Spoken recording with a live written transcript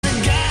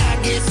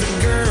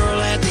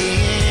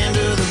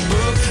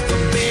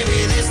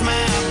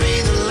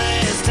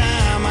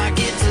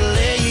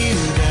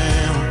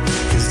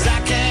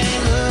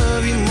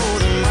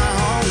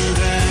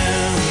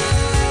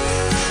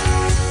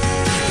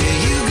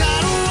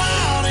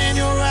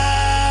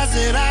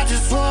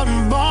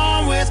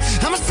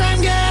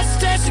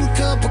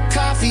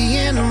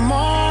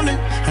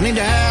I need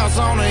a house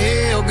on a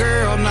hill,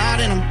 girl, not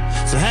in them.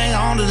 So hang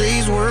on to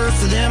these words,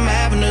 to them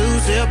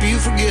avenues, help you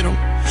forget them.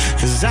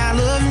 Cause I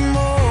love you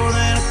more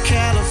than a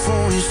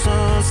California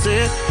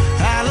sunset.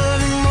 I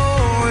love you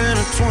more than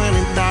a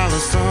 $20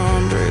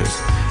 sundress.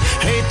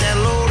 Hate that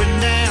loaded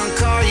down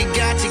car you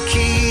got your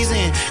keys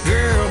in,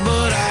 girl,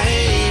 but I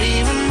hate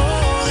even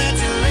more that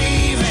you're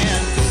leaving.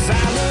 Cause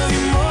I love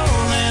you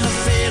more than a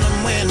feeling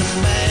when the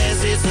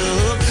bass hits the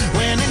hook,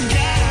 when the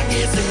guy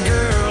gets a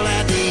girl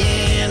at the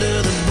end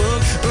of the book.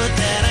 But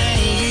that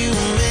ain't you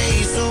and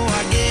me, so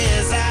I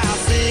guess I'll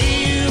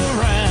see you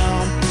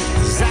around.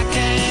 Cause I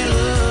can't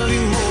love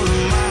you more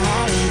than my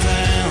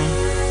hometown.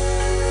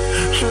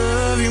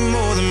 Love you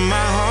more than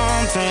my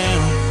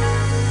hometown.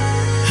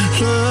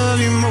 Love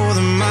you more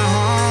than my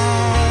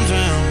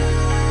hometown.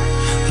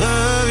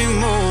 Love you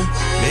more,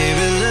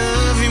 baby,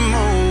 love you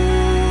more.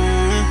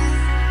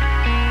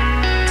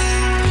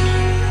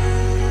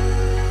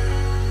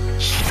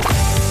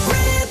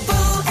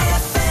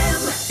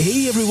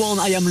 Hey everyone,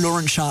 I am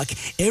Laurent Schark.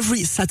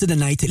 Every Saturday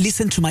night,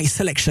 listen to my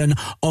selection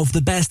of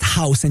the best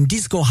house and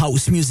disco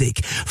house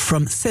music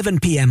from 7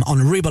 p.m.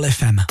 on Rebel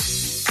FM.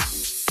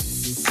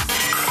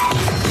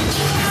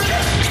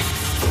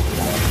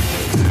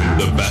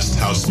 The best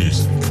house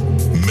music,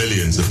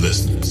 millions of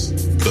listeners,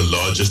 the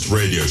largest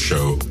radio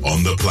show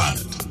on the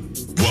planet.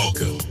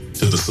 Welcome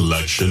to the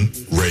Selection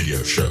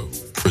Radio Show,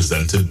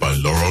 presented by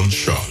Laurent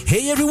Schark.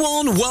 Hey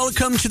everyone,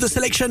 welcome to the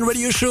Selection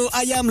Radio Show.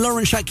 I am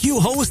Laurent Schark,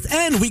 your host,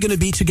 and we're going to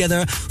be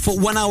together for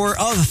 1 hour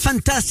of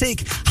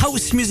fantastic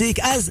house music.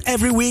 As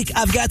every week,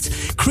 I've got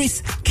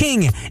Chris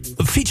King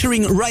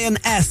featuring Ryan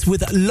S.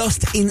 with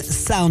Lost in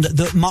Sound,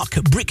 the Mark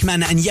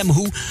Brickman and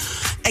Yamhoo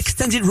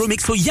extended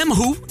remix. So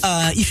Yamhoo,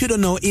 if you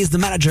don't know, is the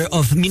manager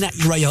of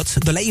Midnight Riot,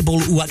 the label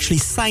who actually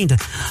signed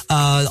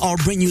our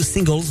brand new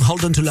singles,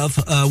 Hold On To Love,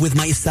 with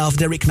myself,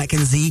 Derek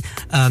McKenzie,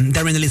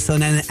 Darren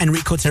Ellison, and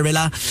Enrico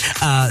Terrella.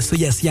 So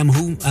yes,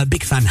 Yamhoo,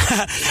 big fan.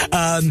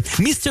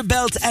 Mr.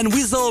 Belt and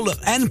Weasel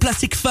and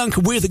Plastic Funk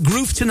with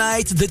Groove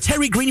Tonight, the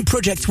Terry Green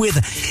Project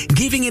with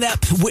Giving It Up,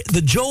 with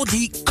the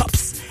Geordie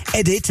Cops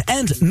edit,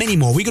 and many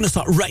more. We're going to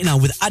start right now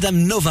with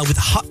Adam Nova with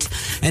Hot,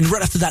 and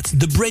right after that,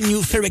 the brand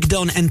new Ferric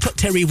Dawn and Todd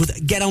Terry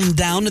with Get On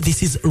Down.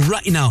 This is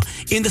right now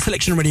in the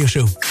Selection Radio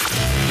Show.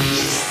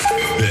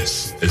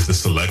 This is the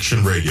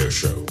Selection Radio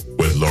Show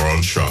with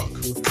Laurent Schark.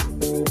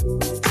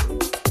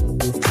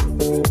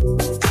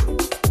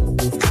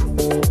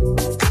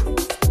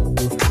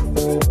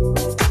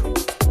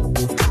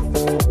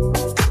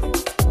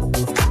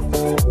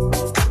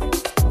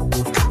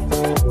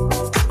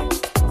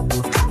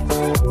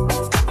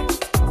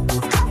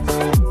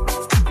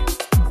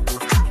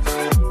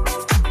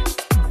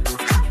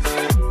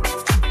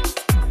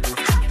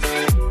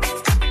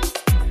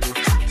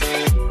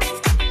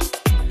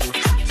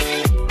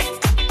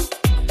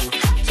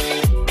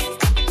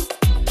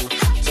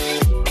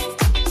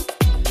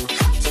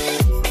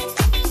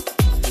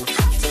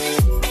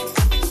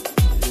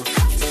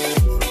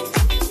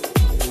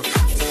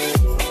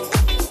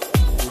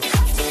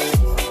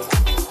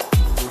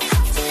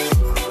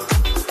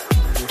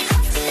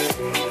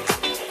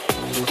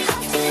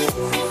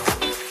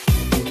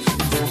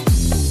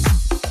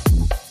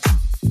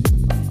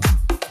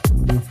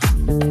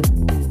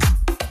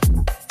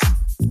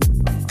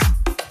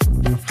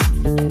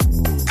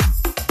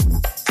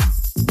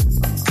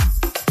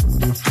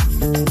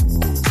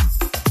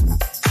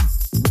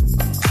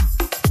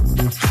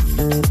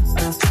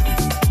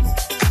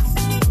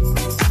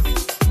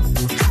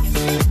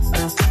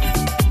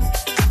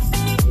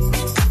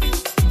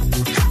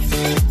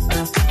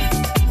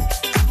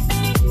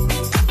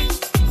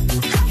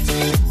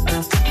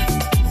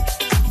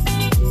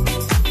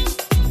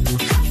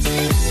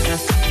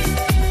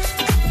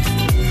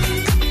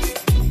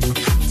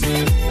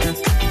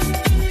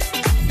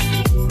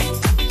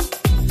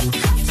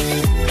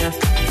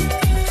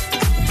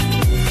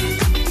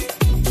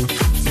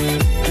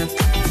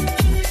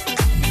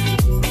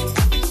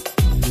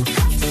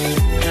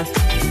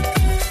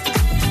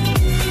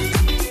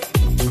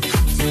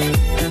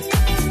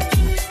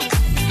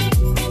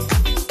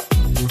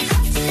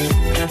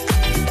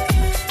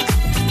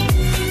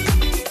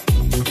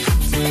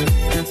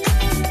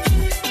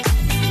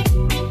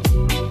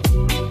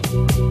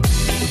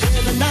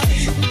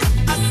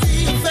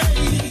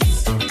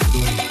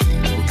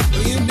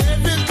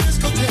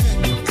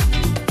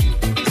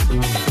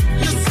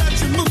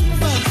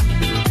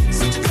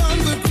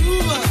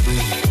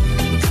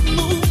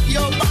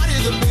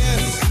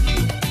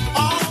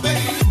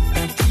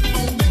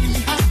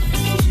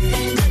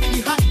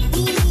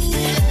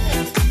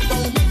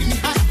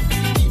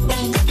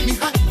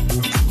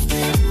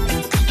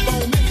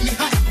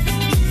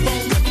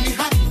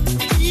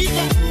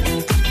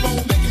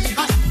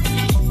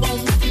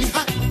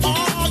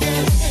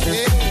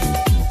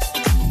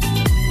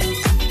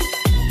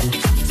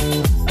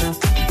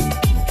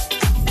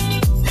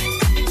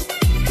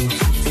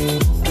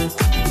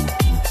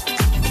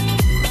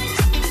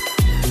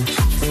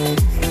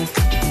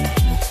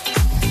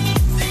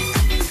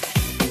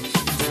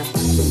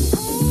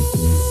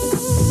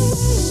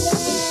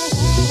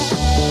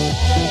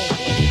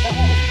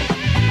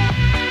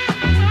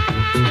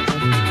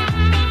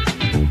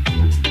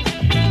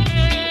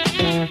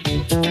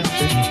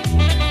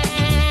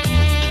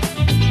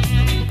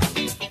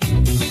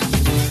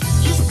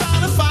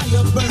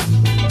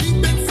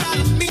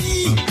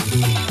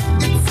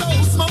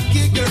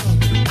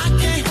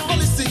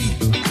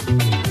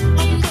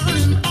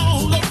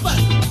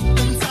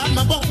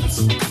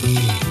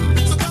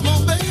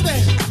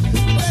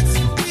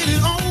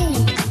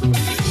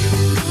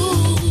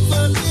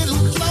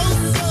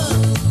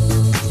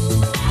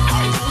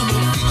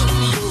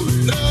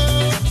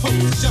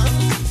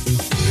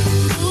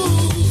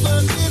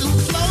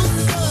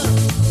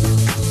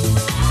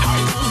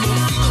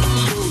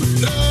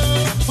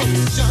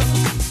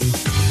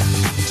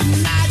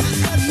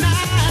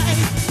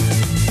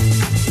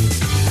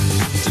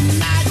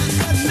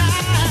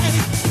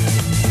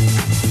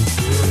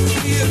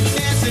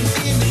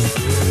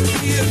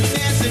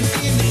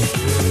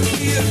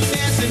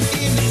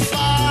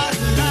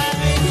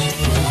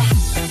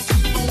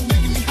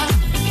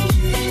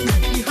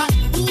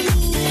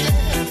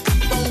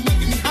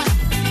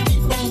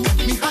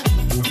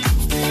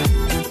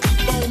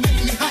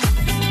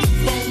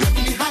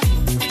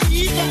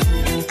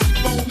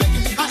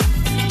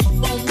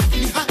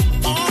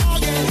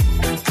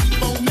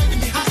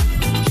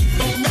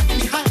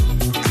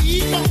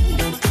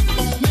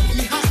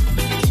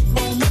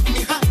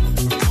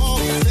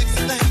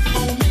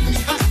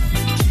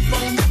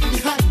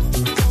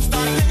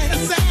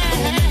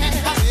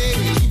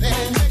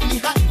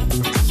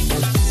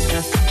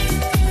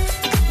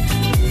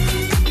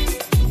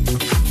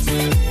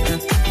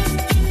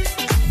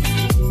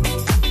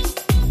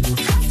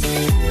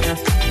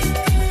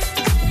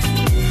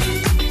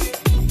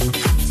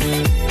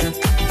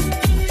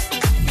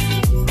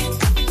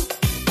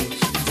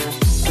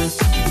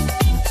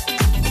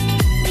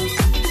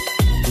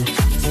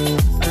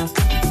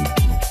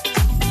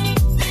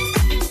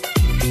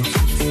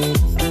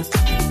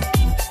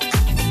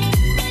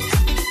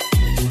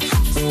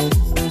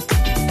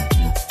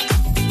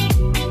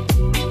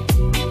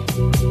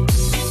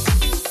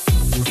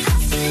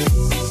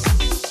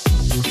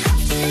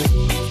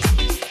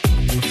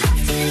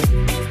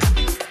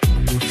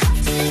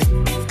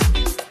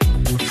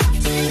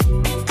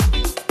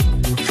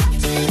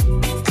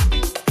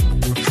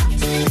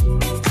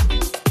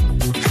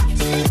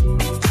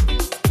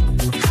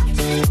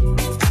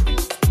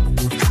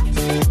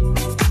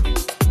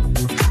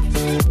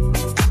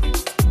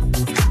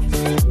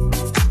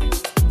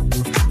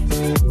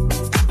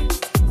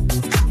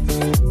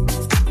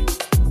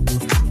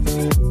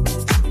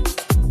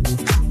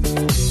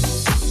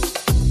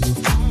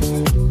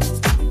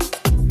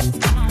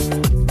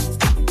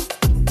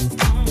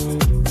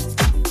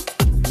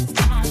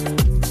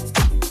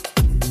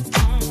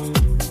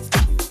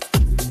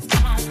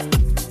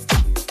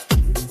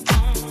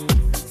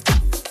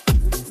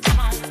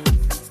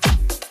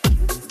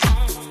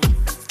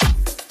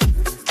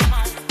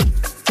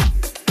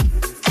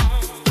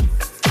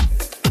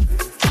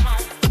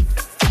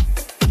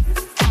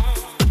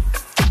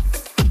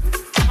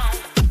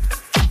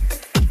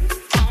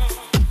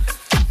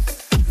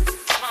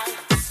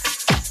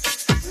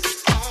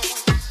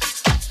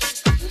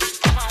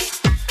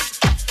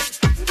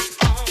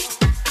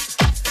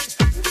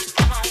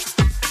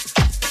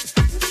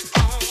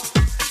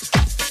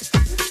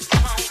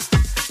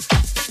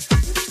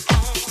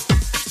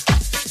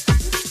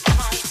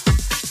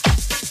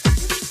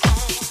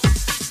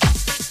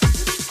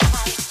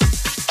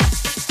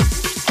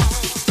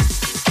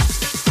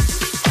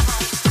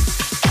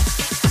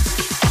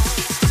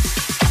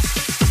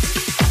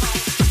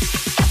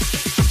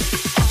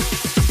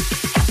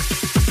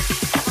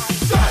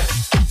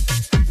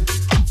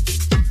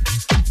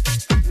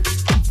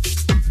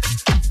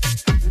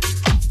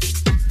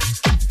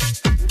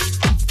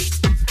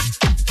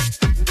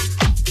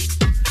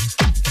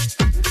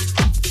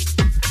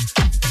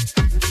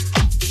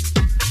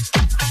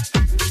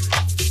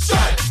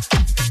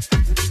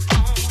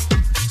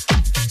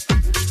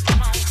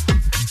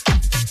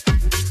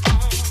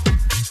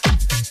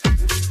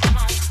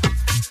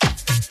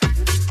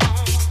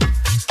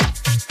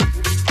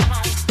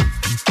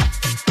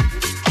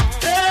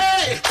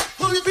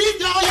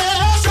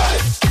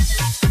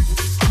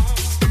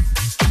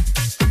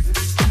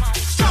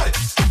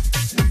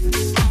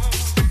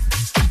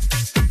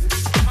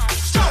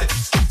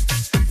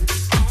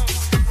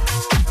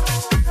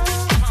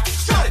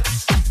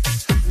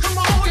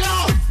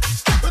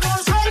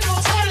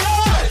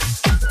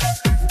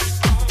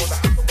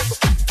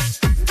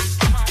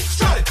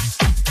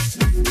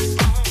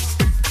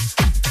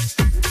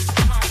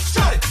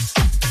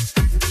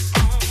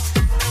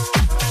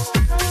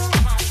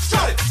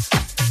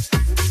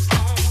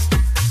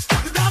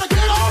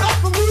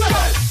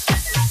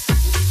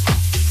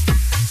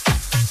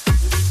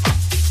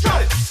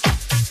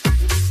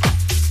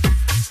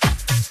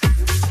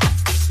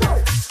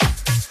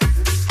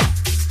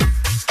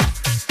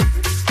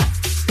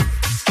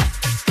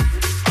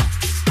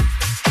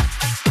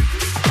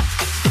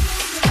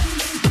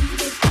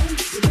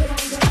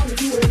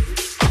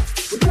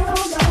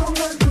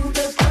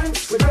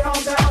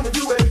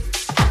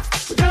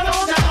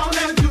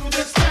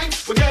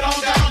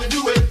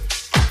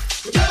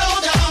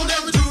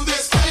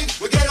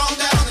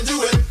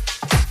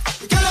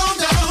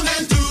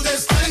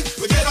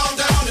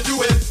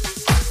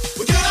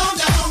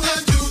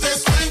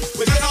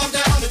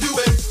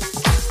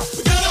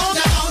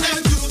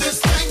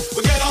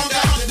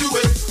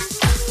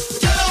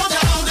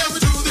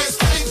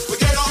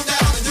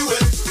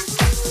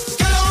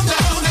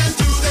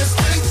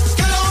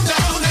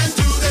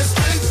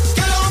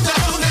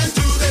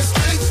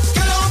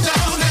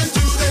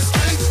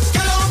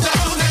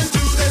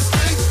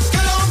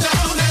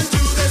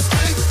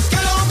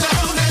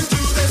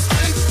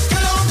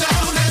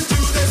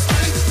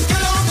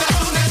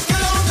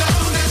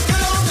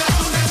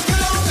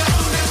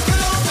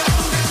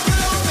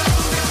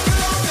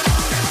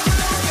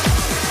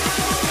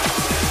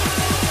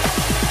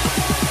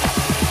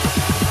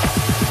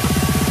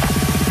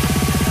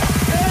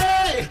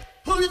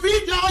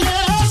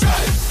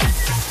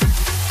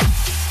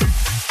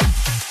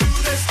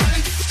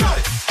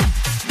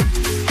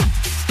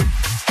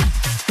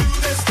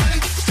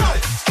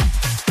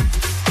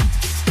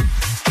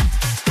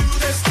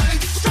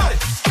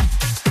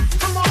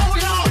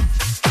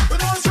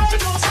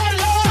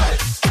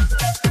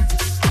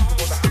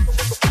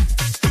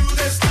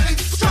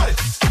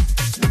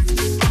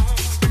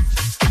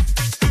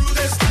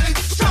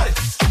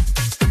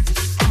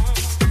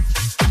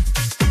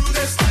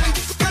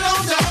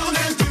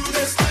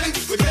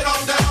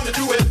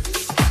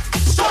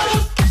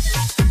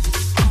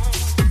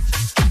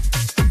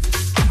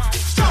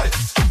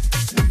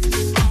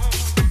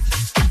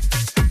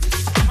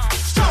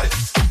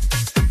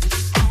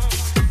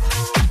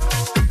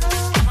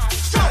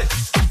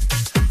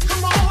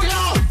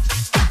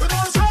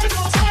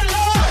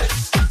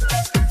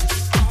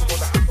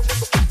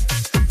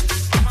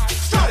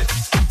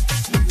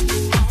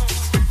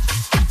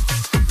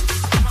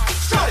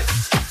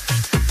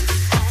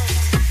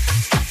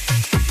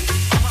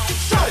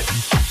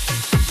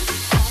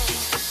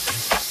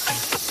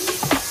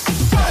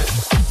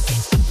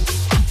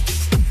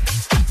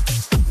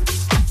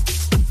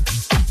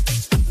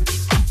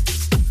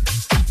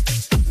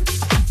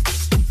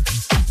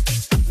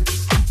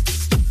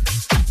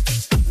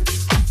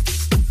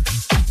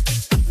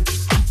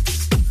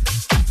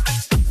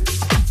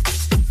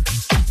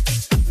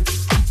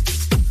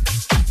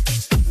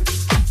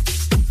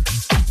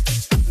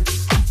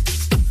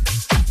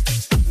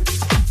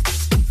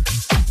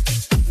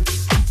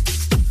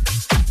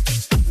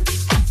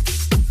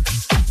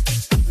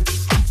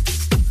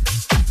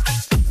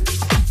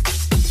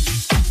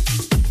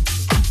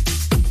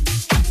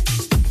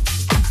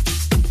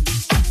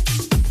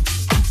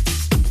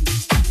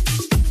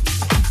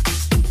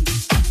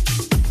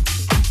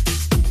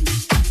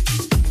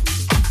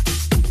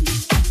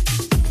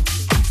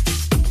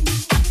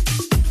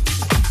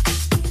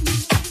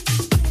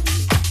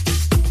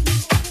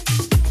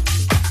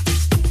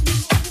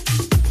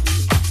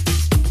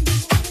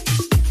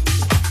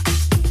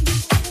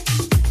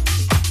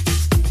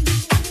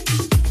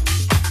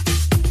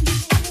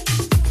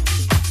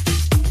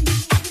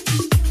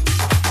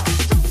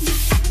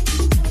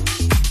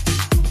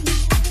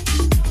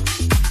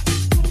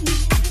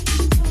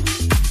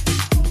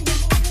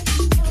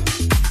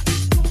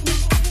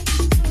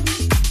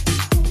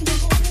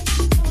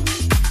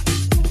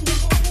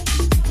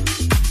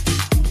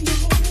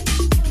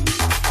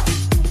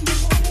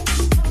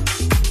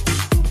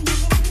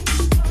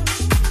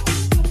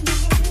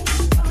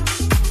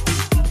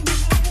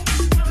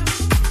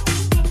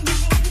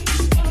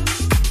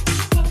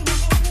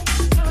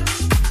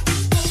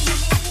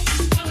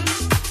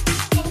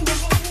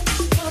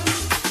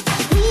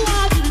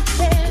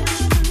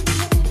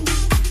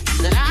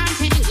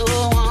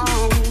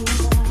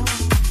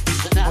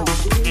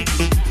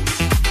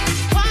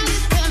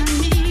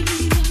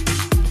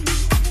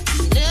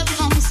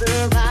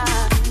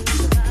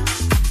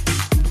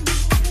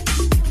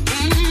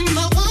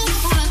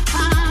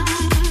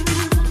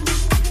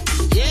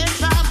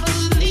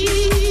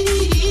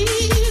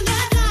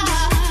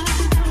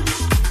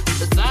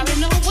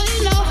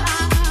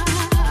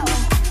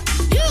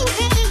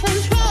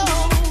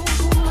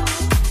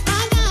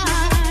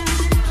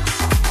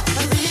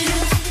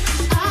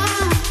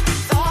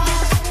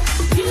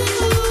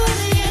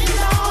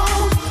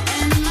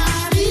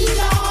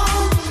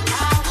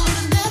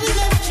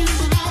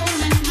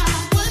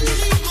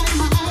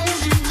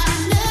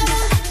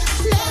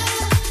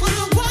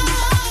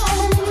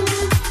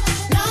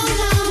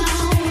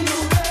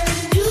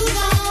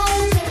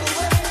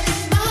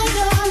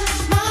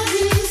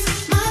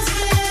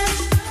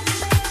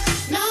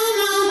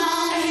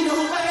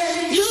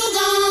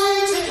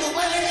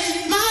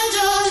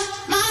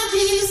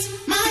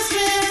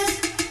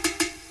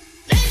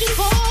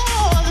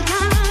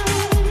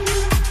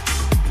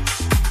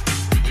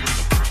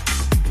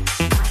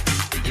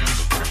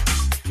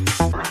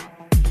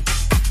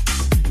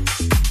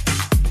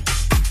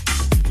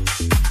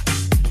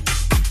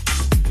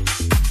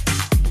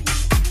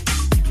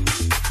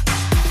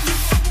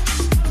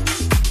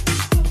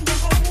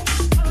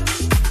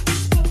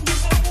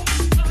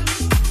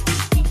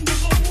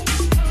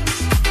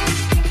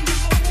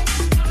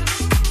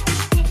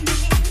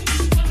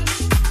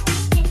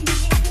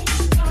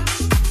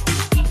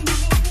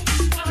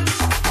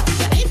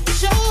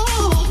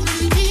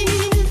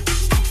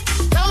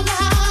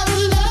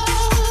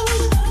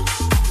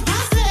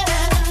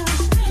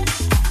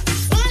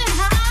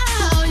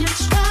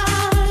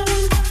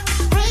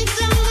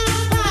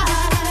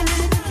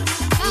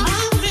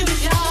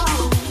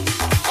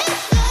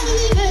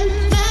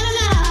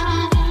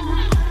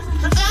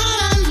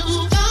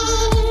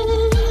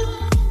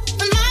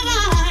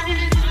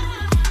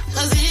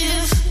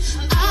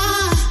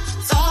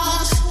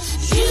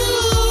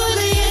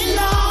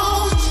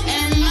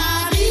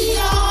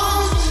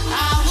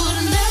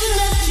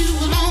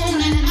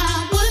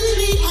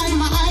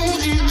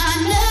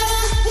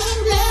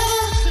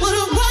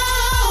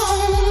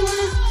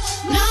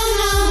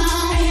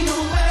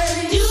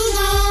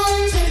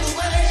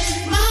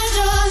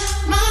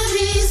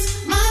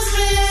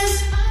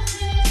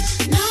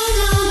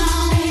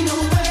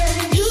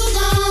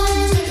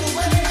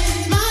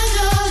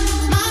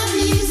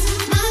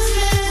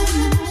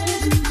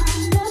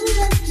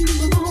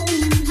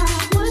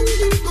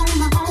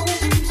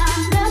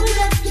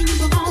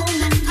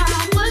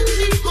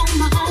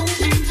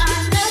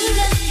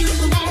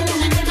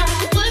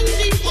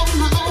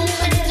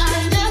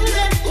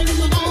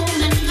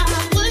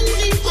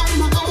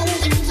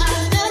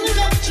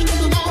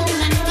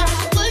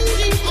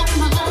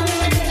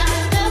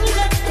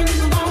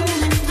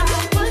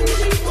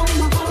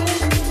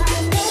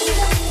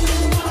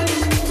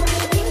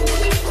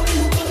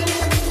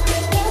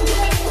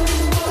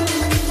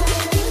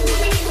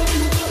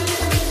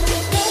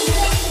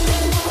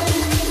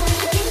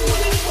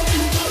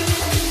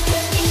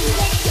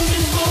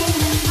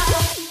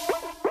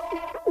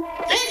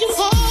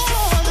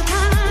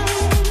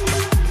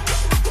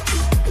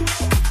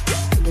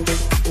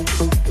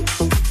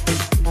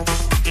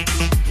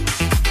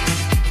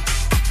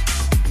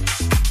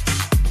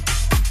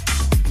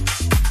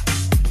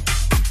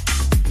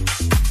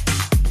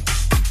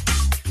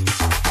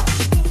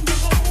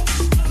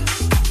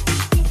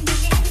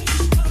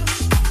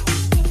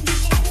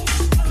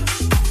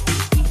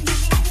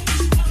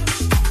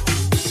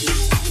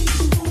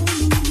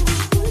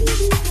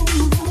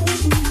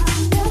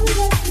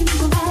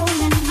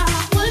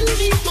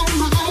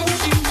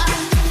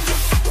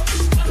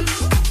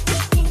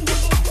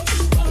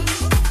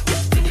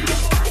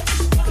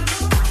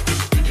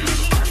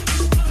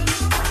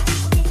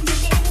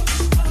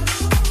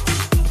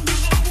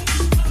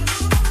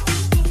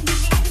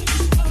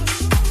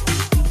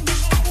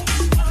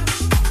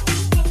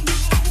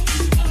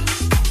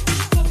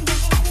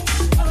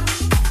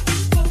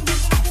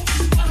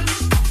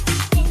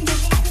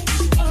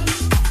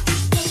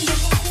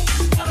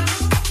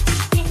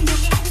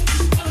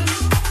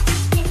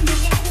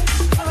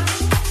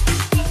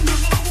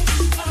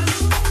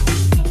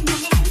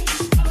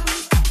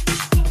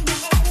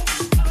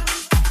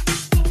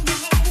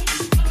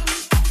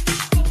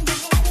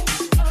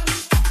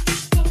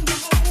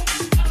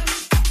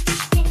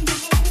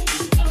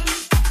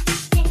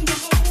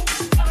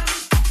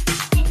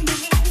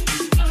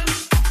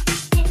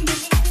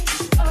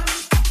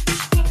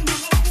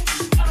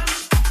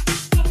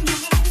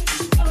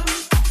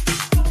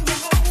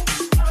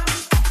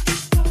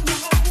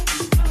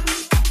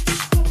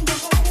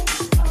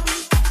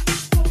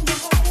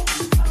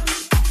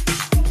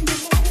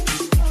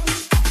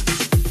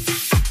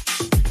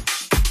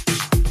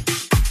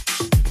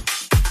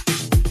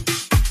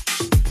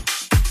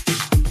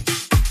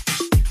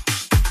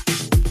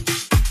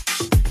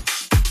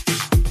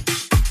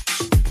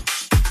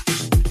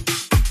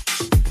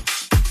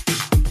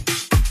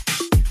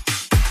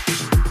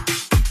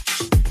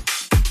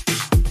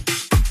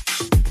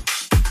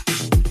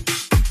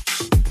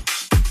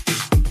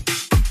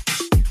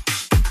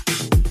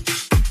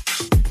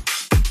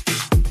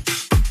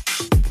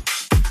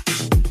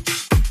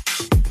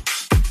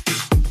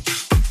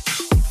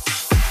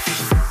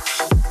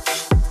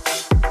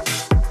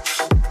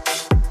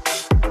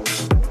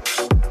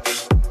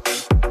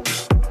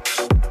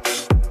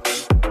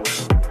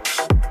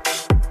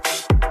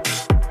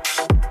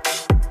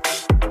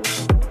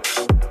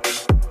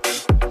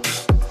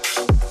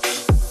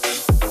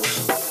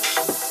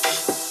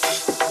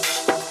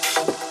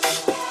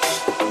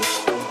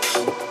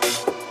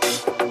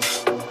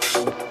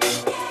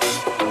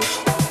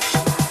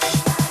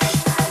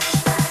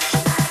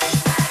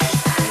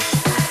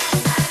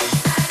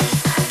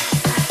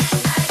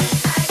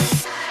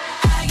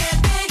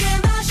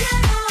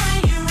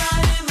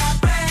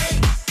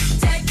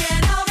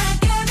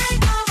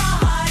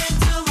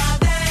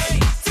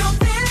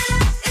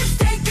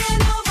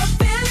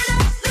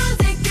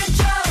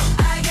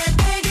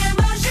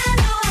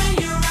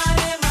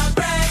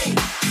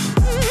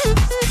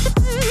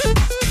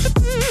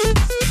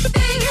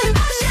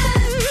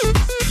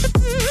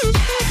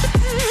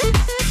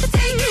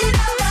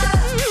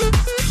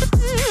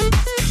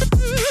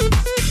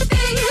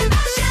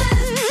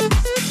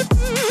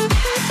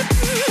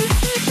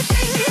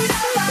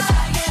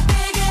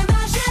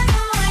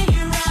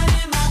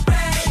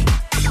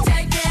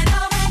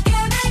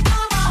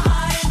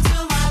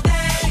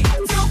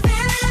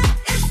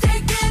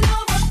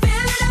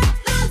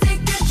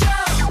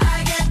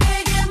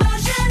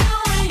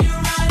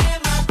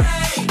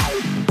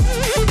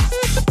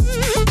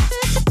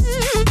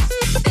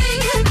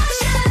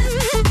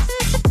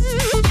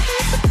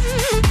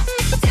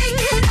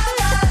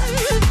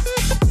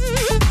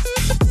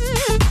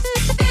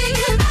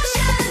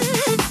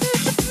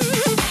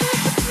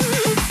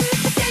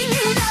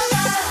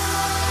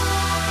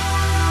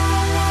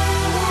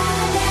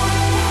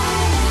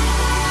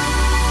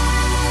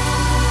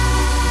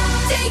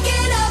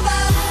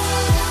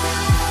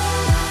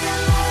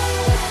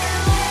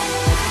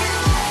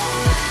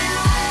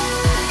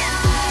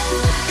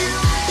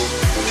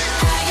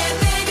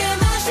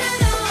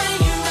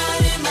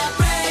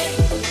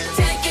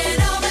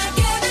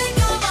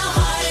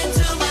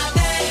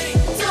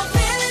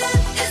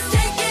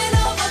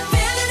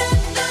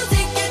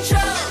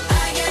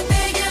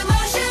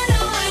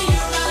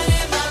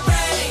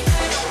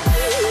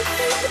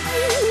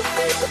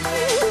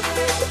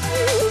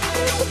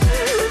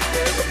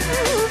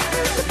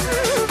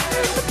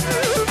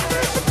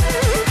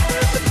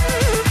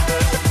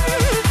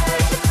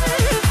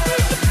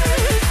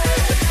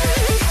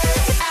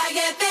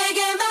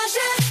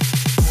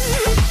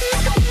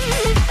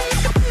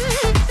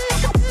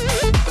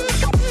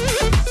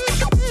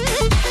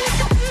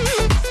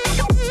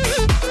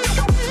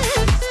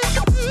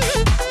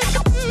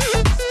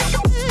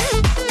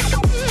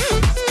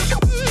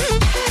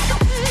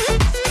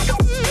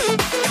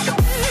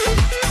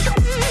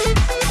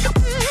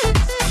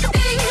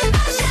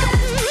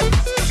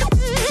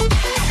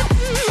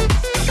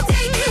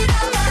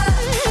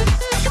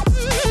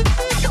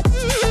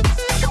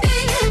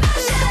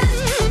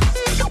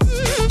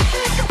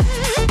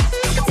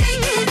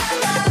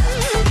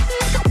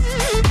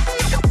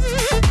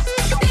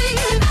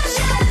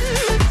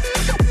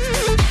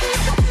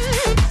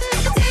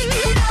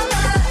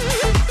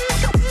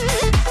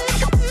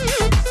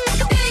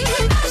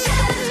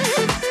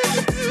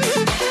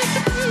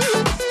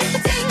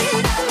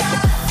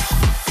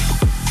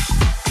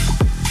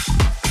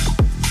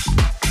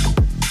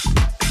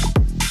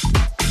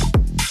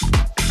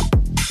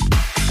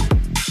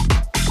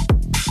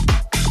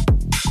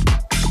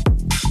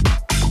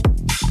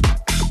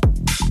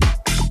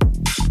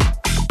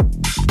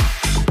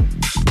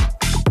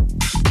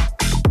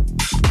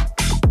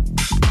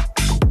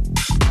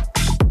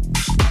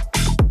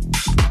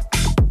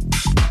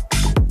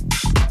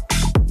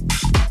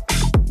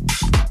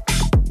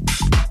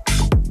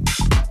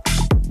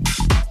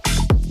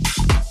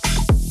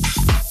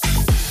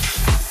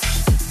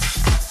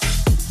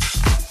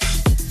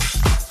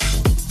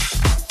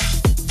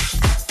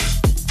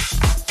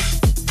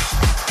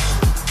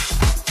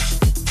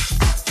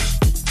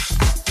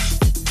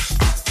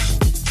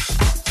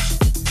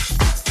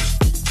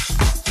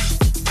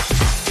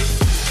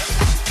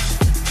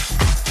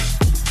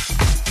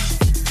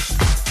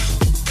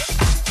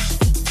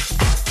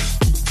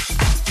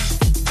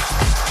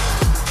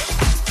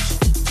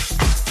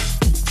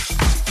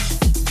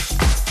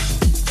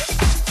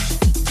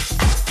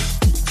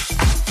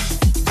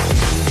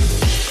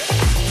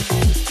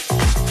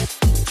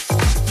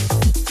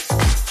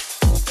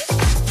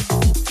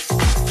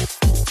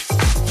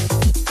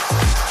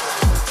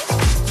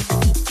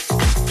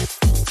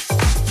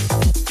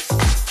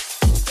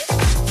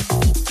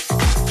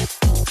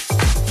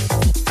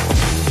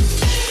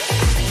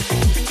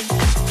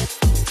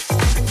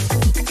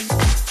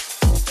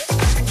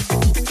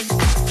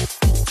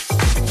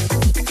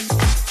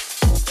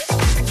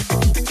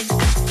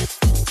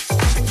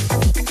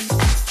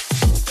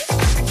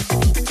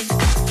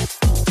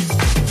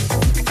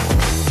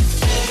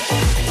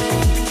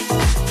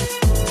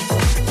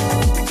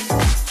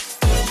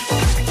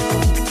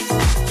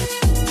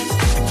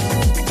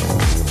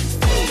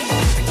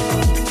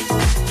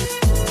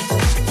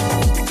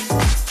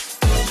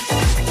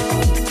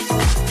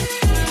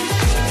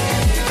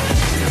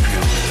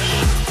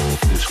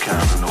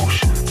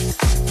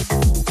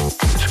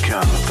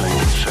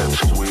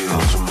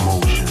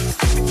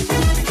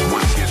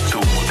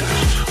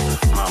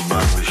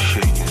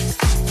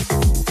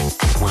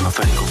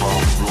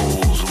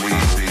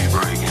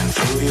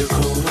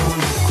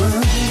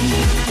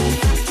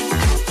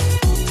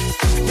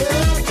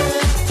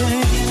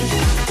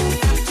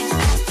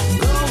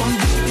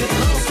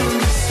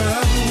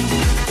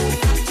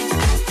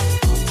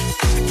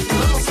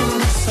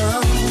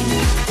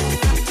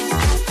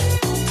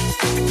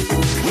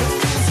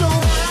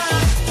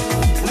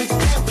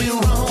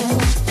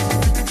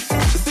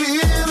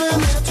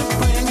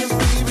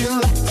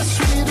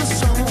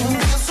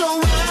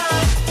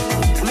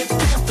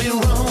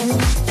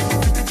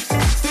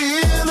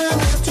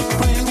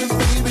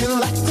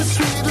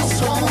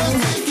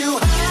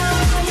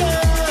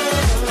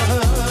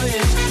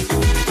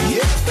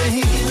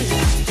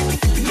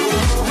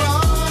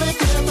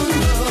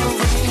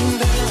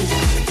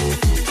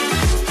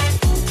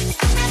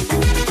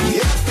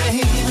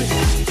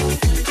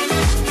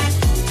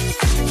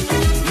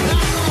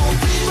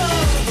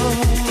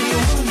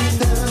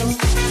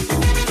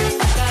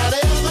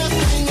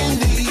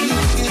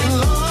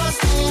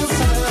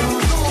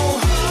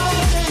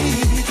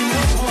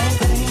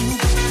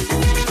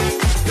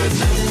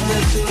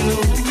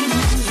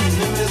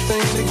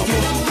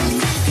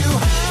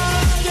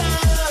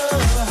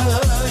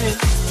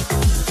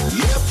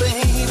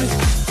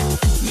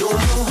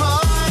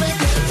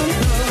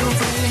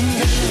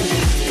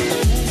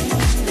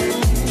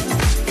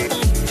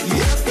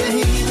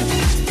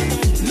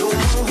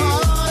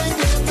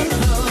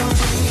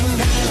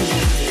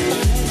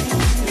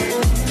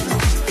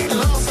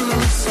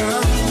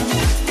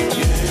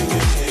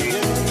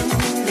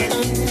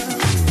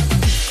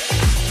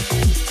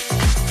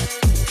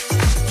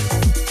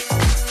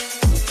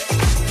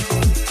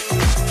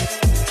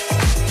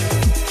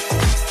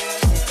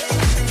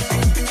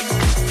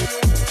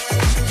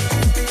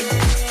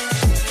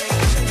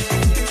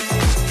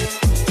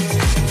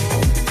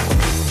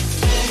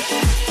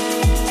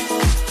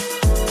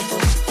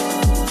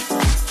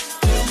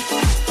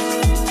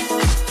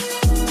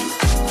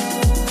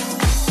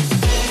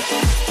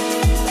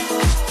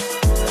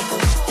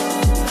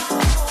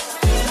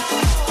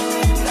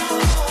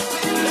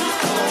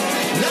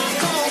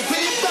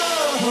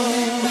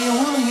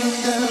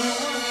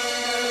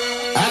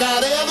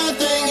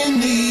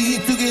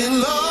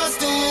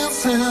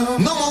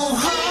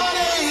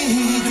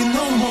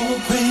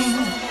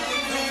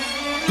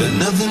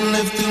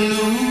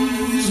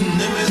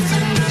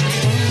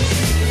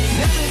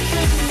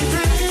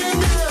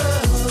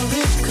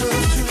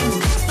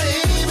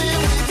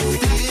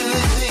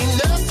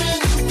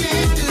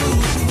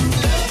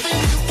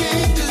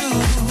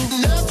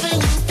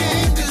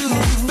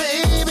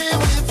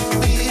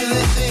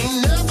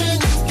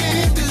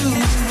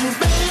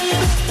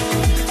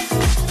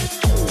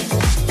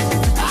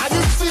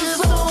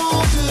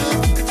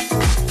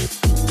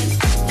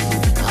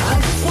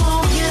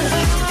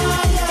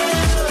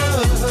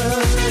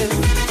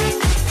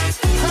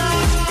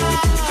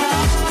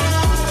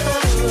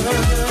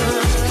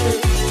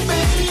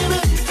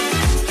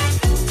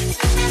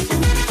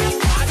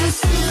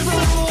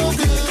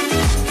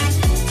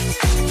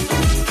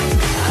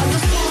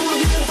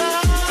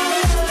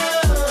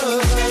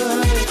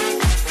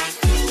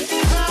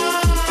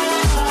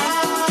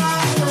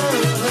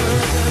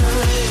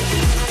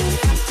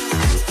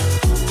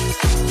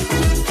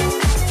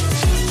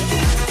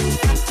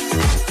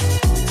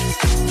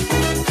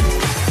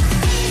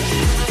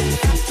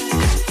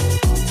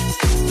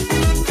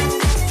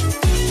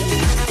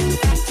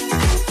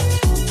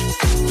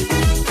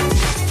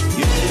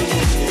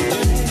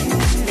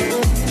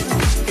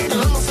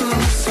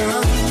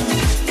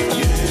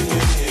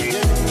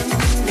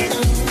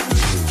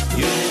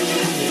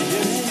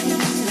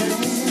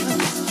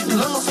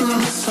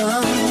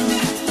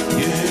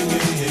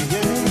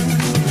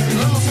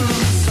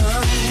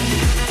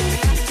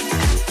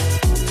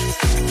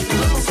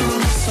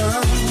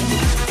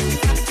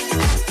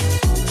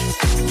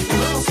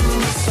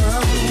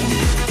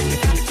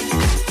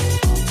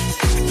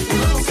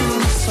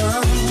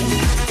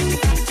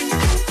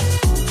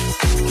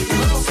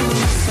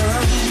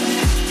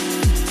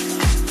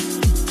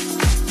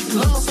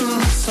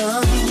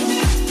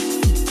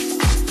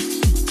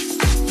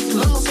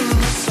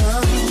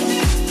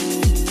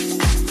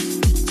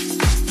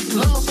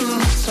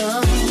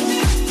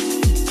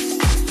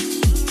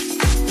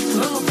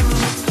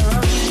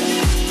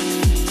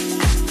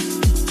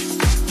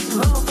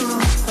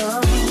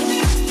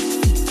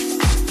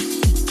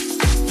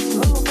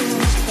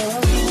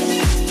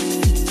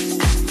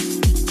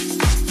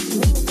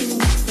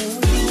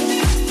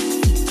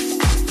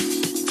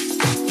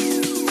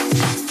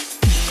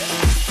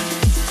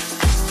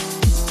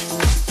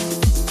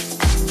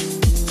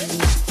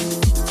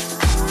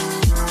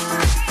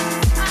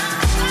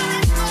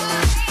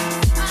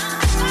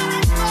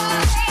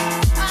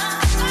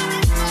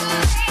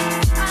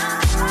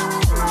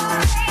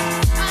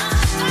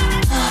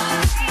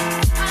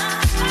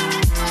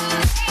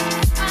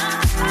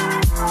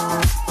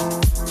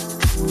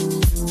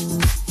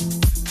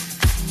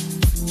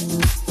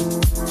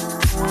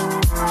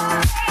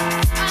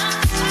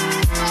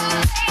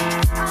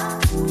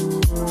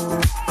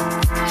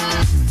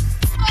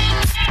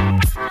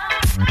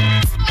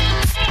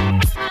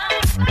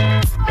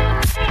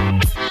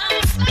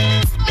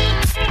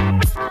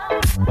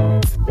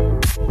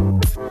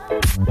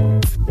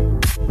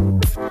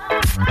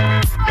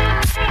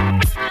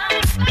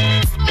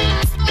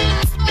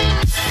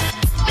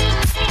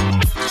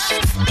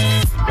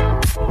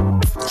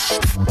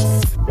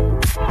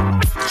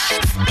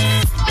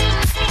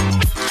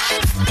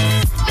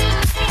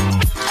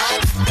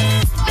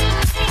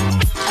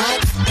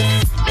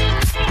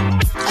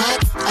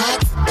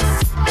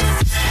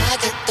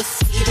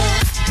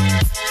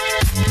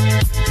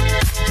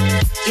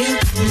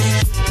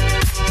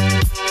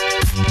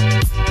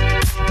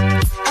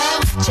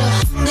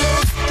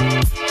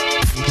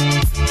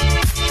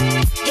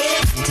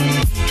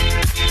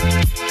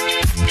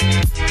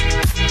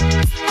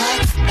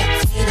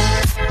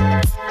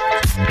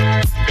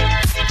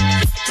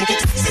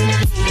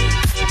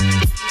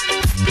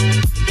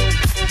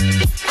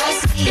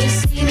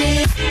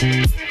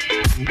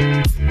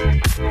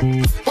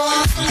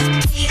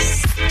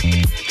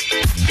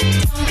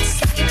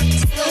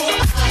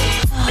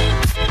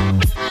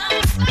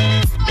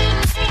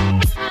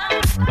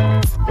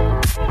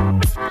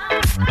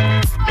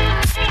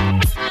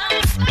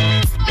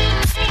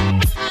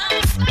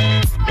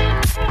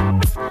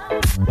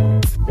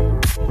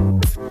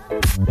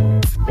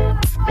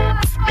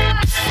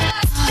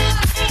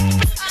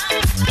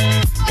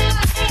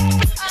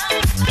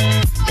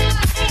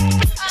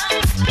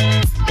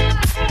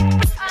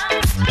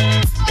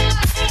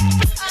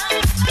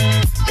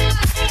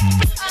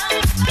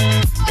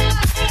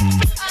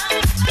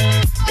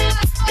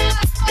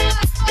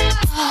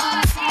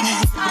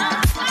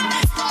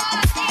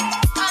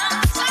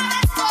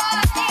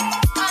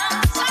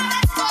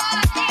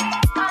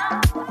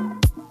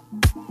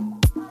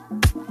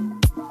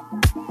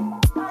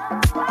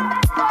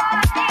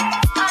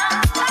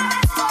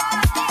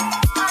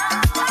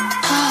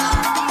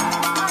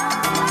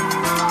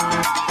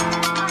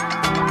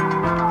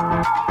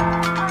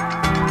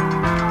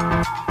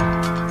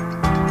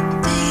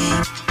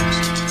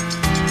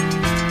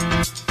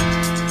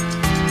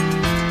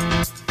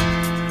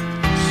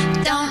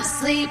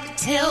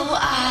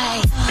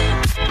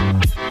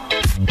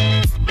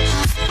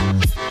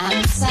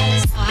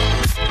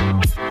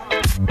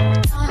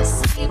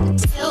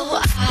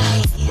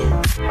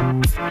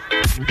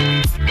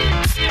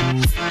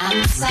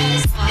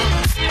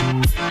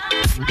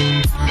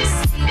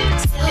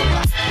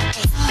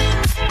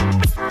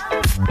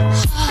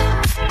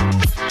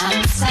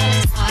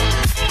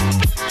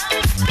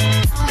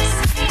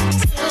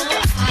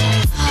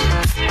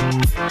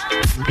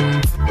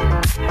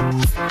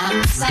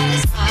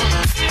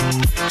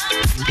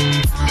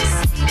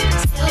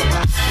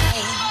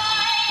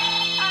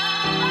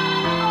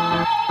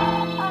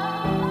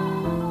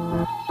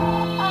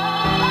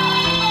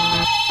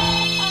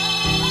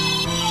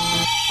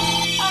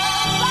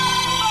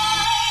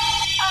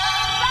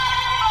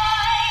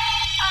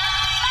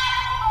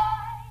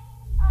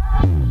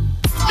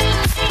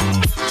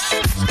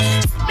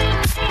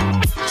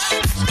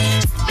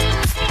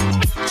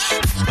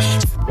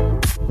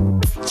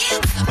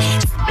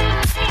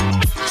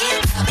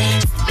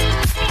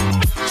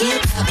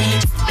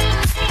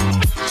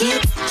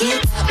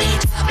 You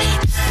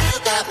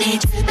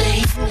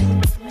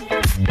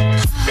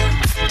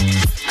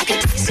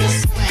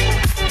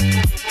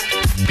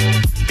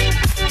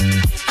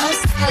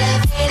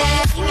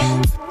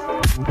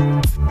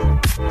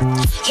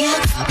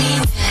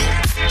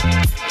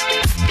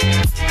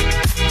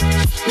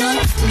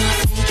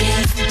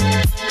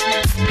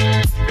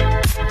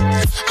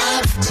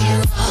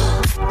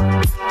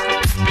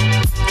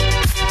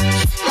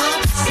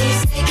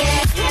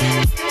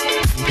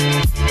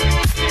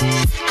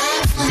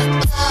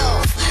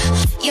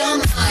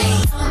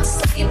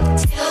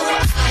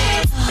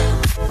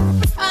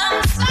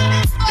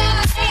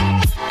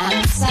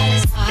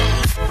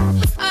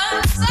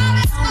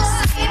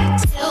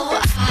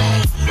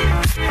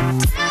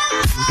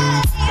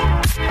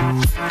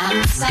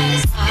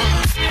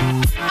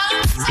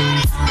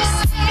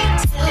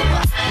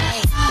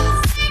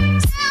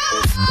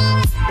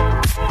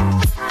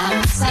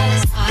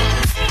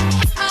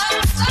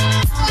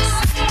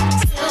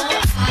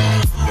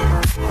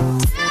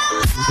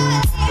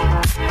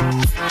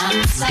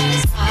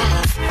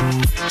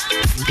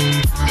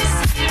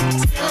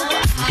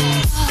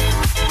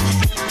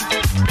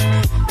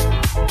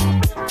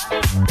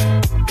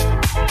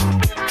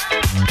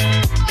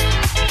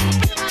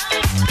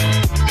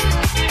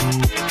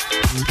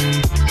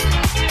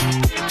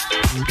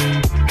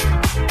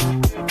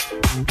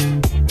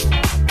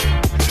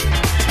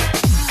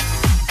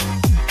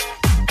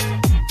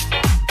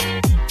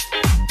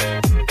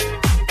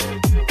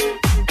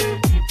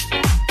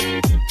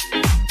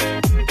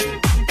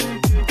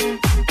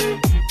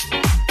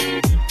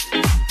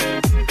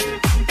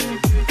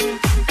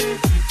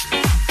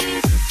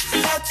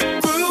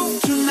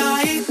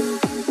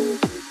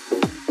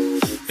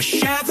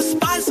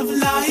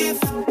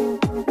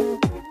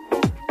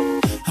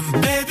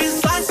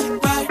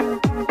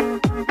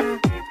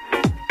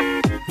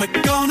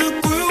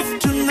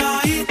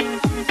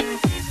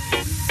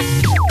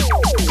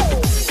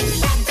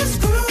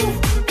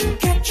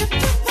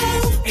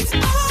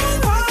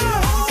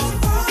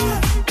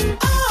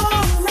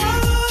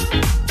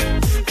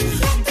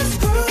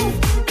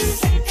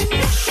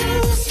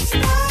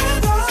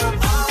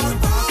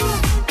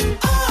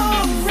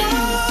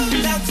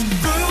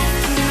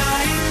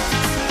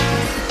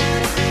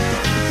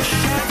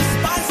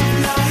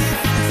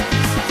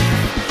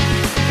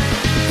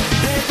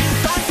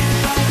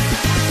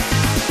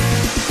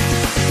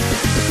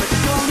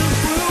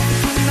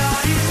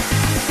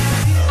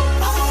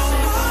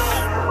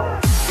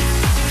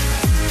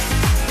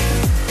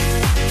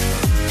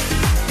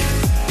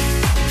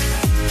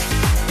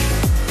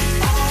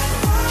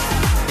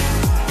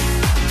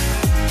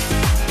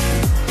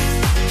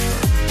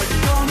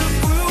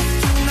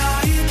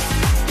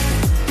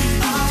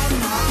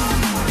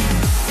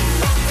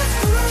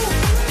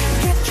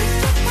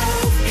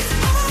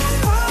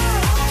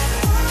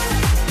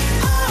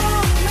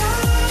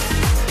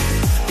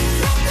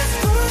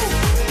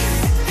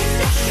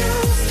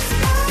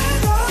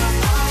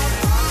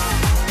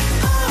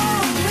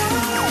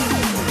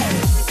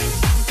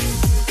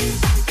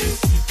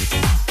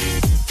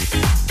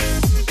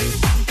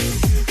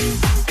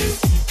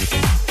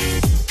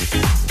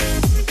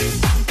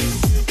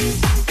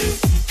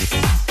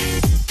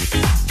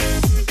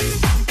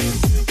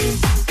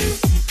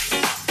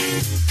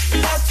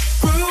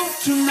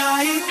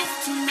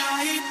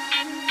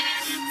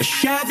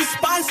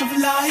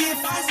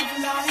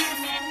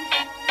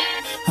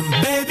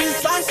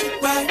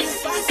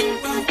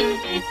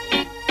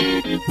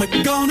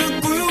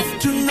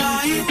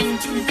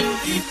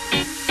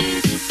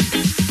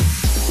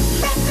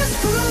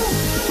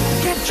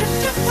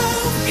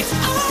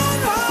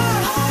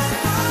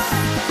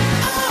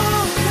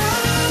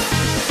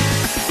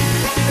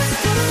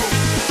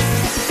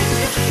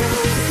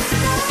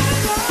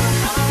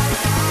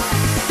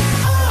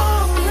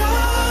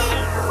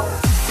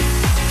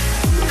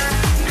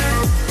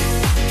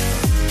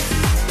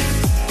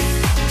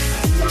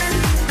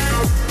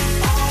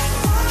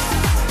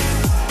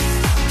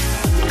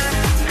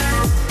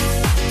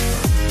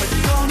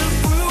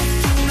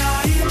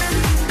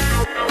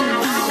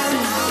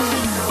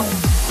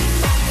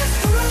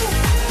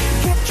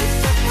Get you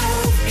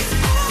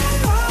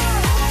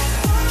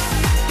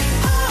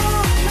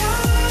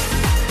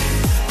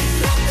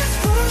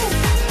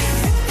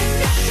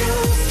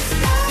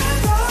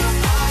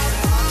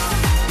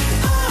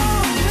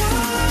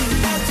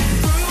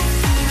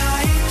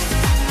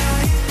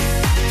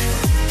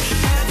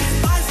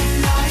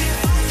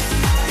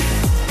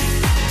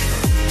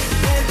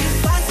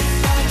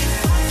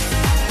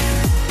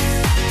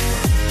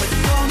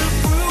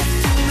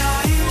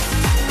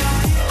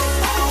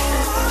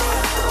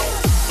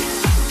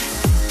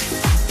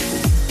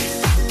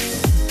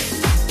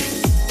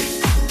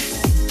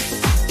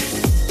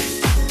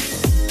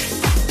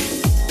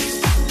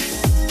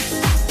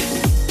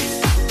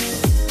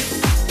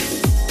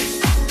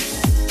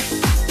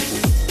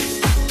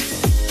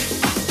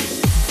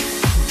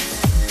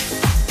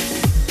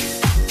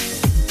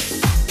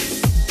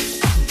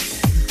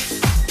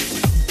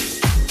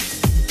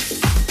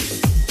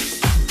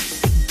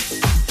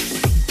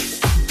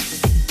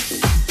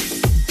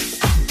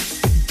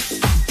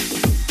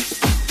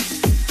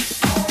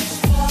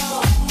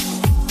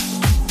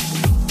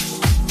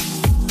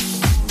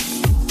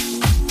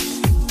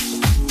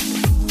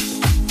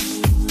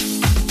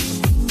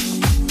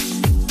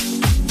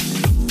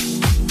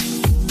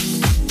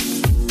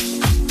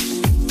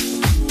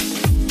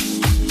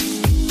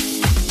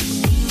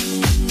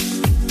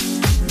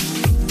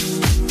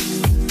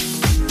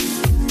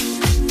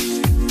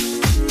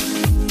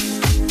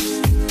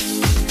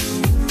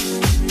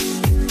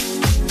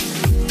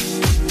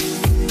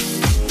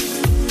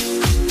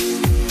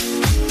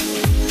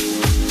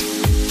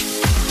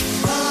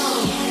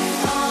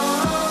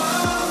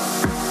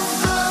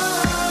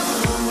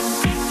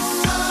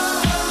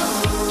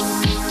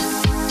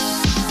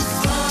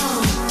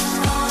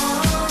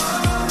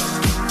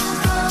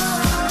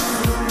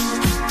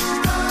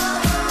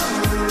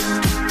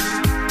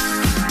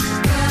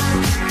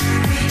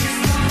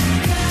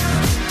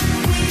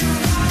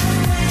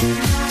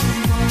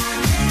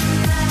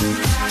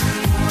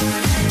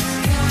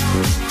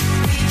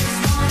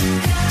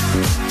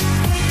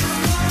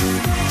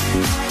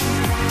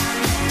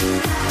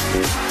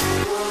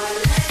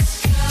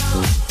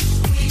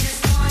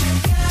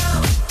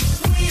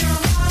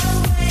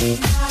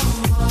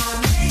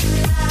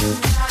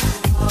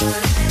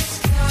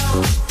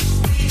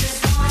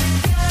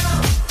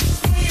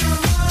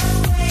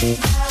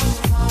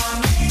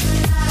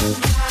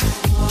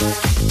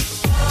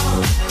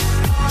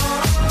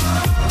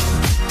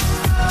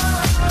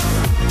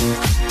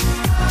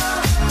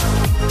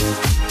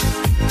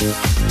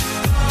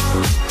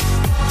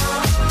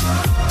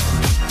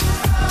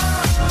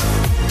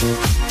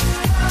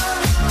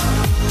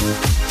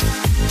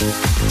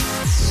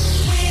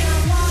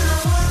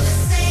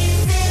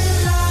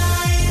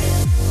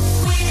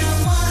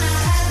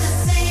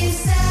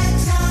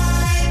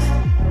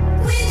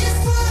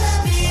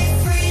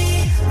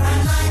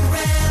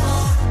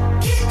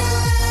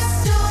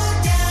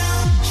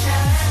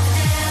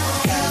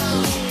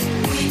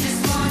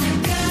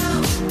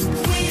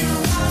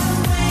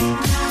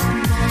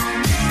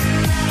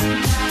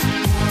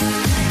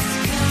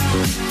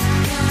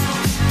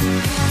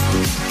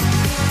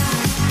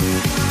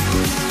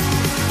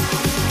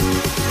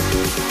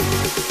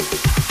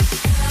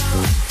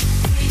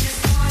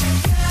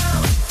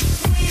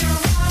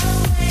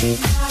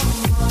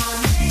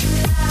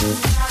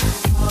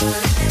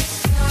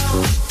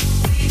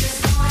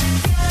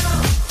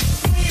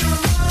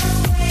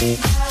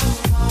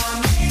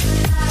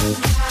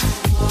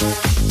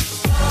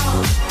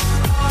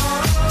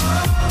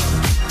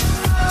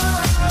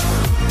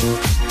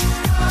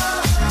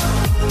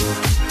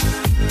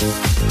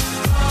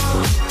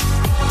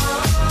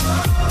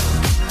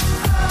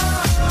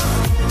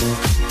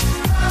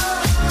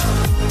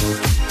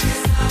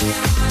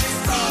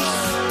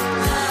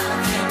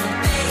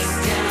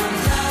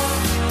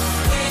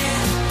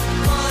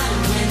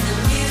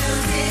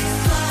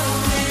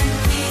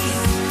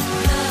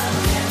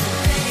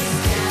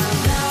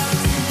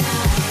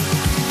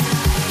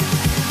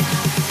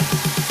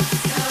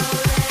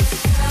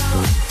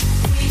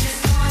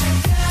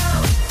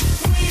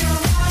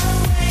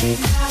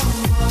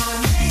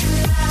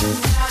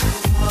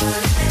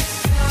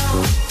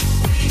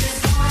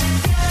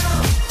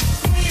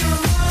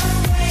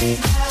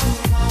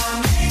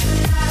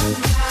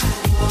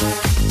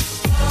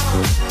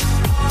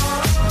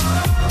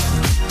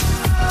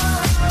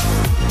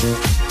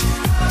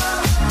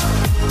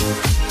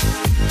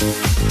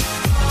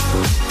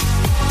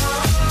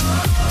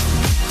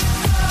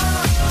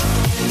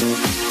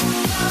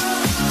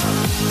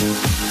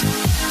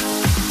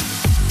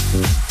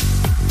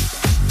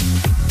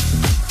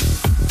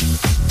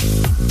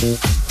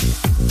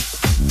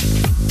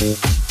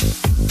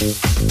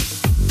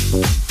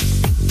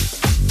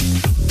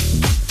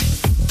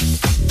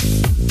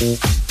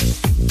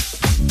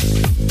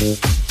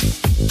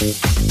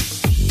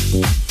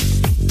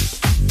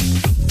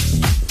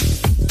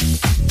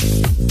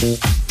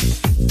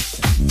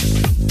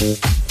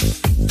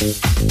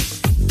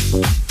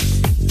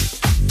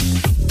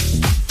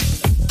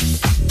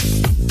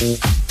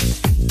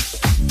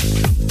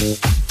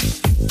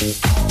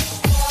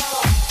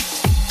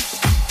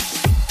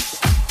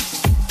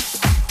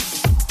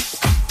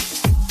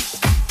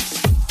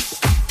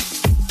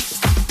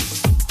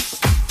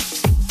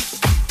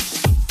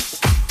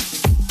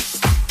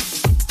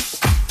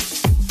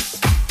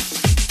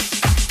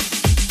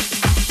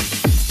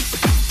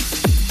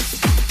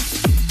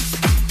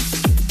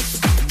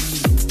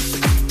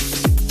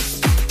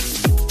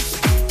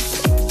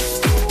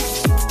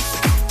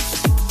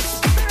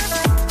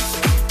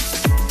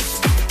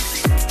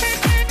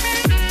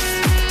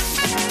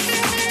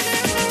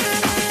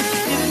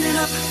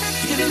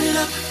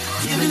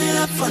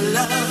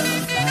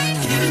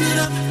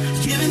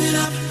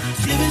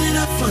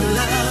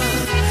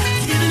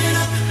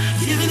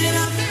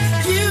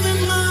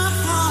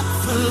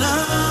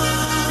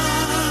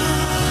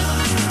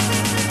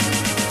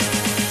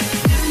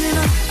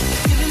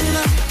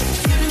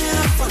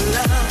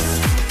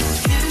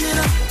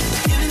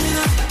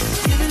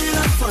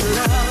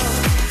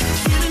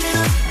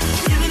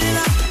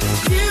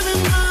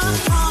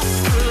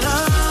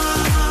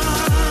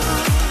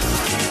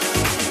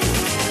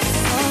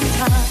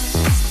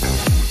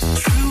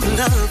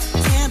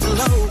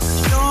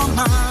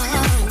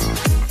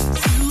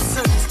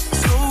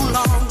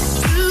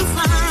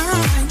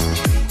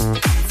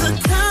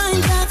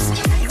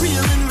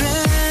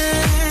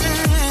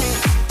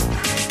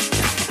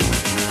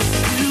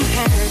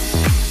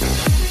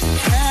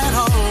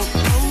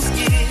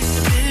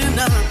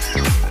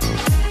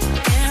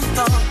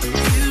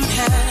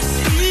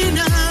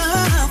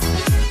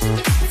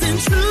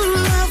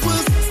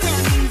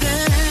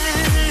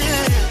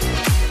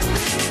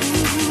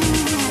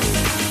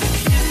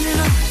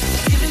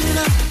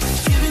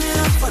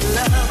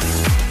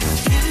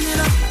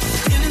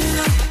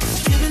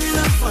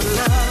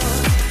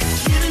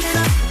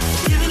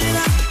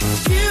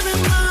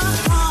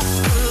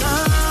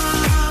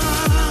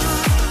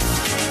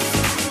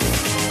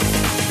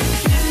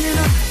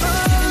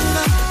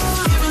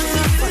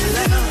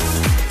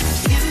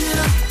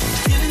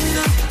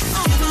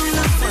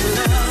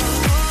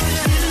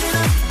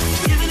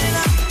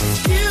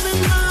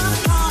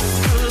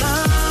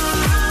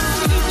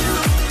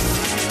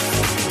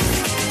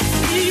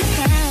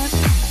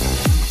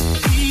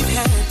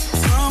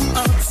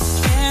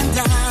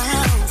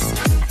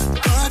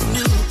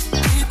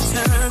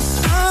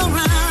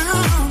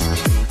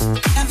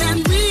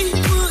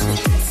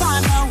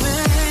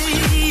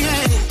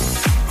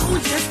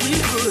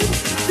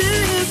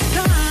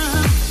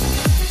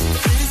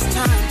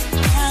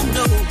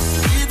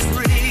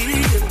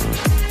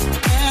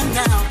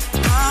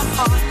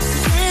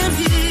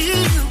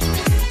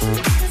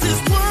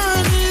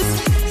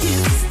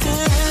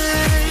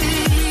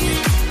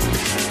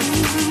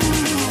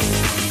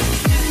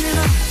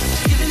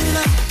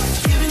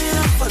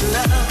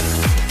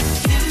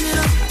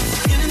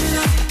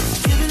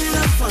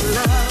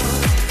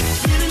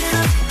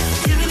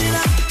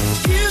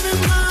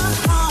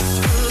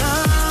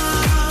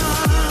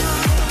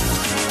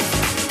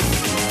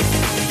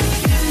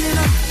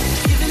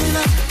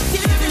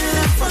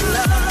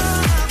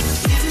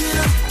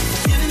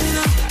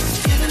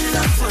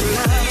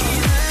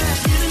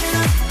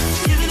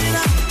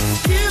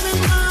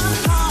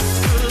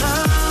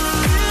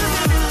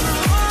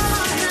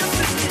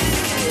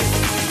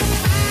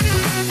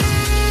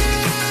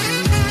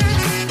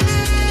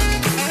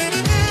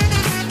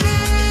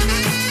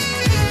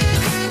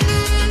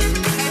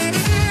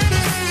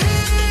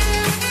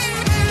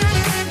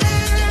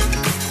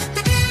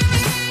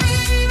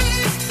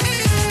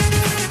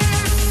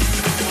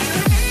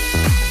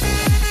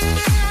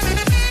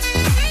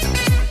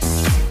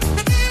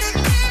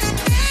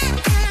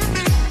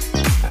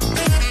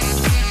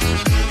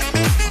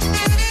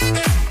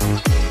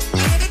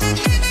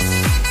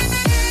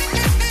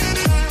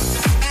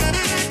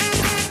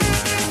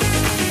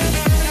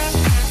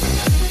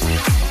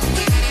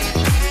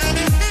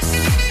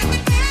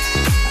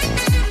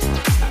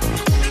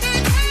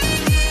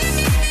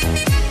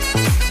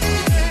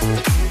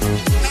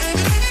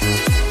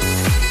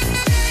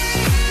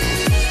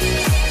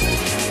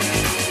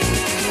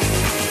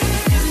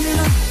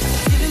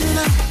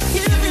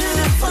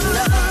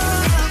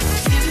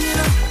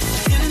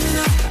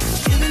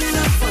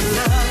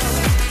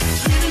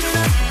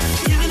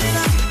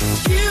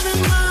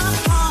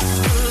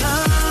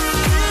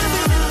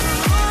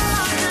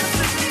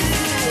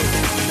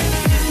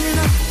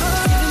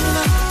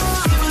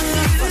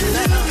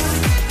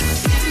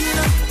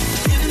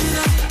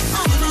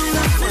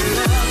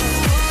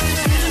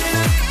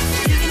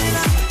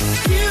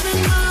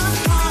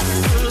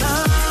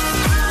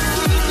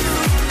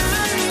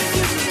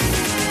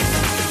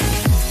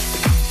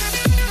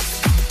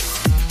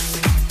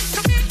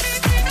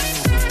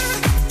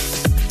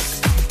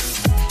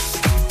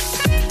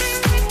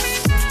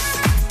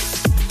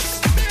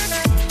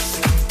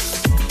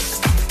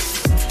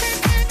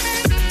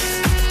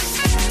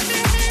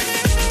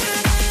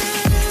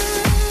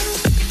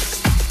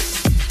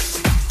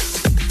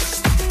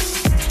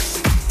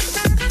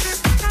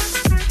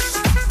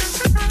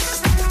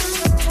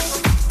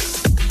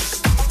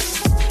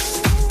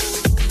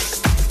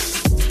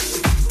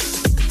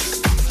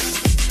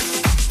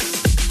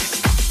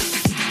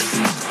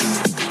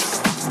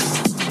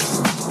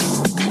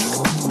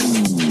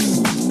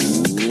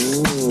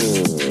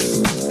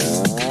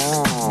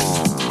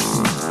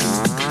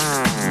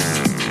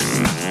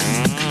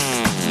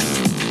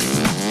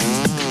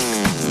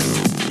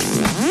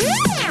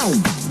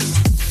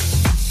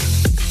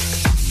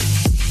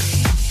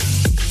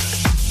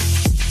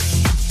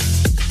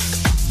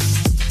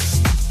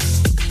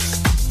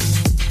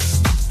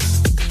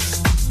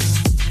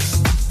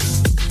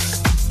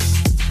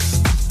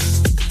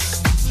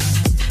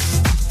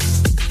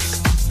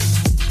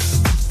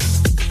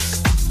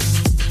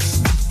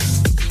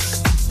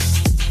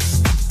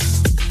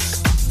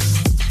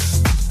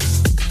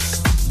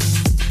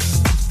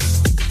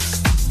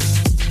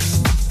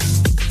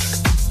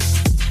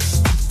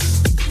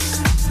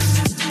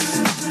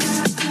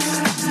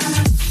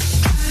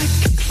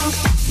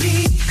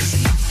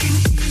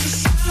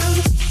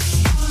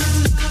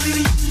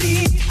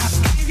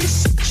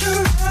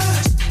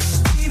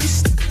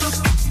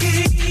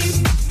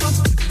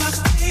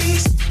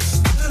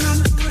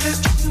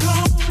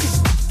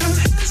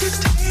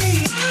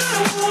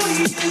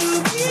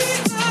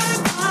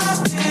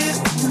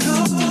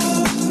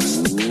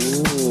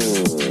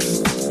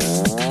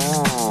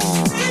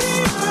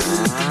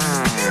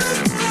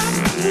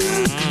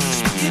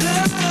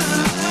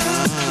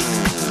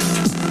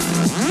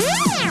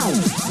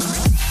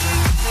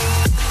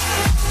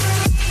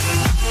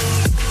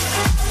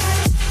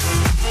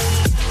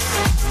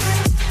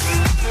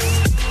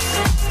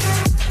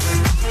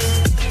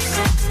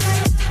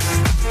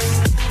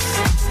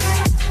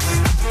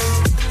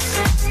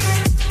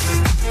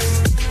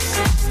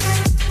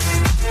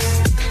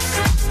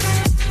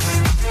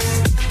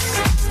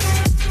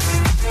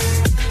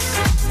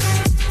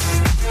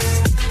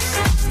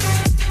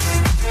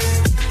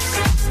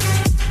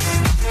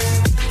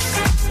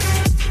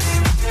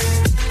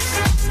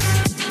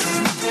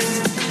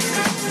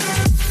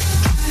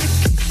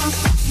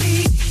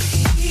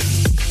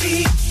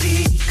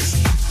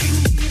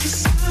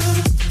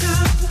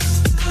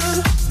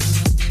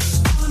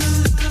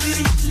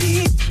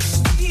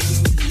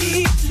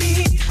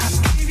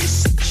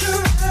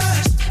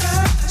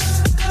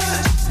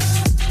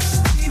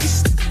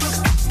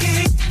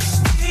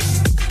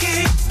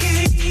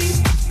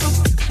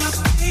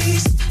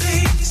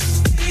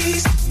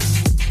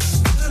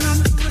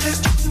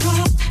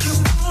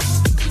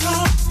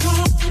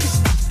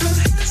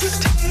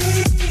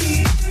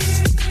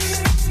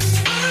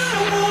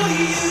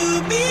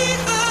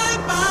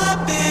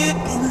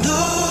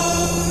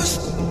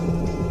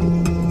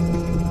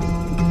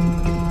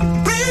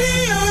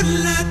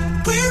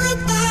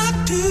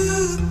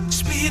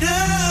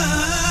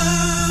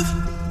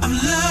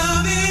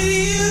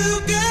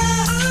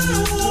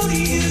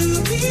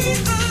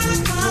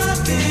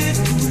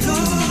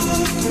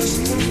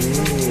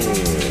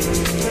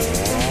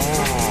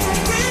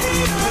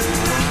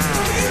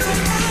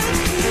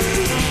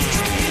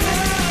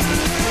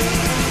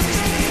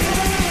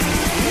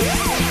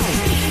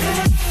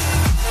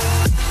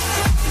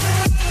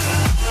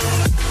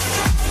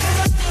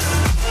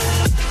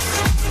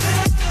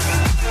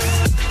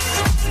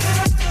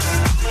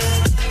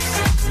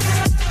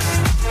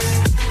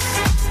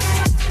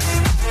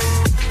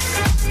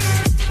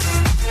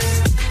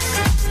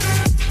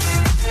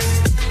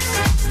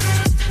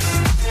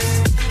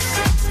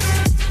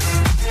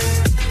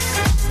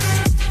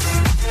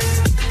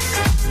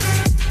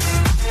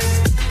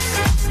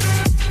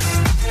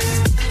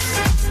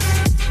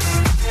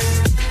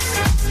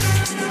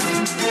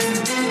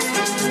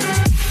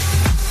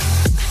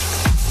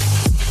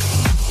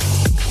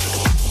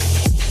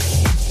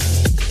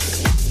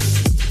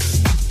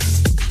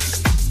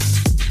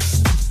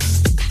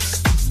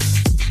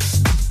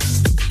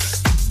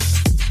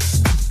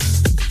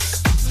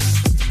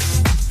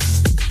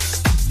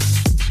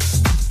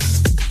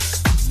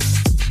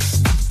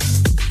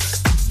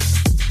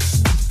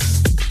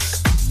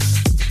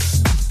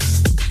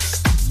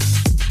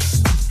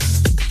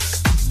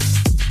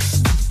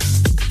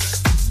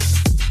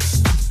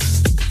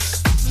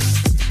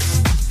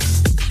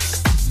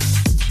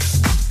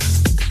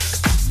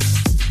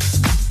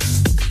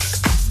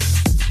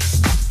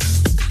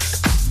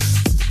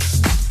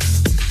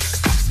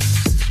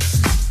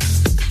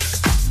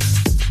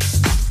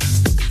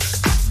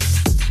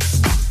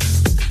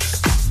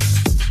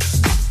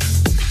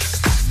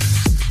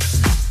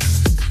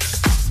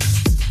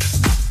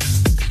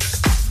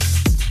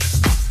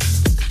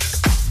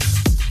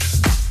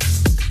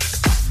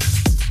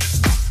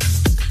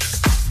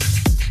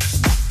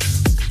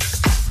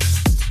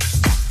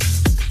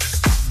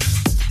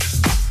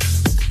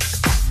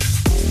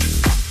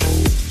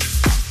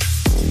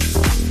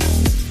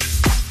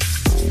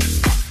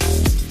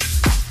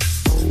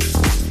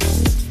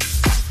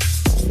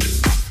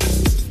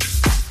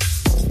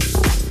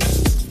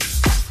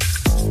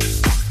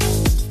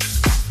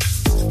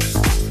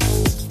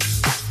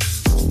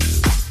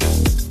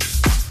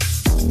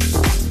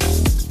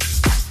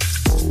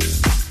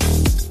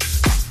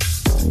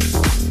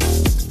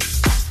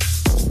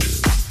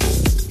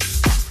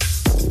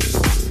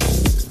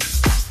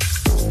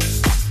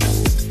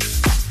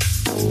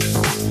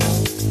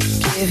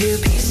give you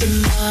peace of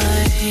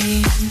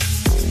mind.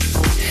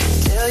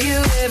 Tell you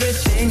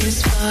everything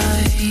is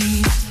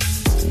fine.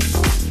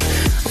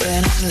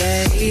 When I'm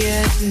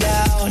laying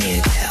down, you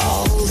get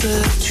all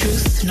the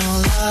truth, no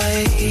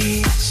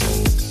lies.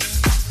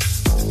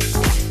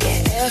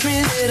 Yeah, every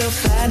little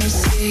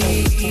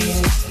fantasy,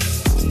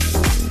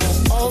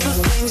 all the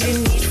things you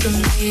need from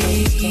me.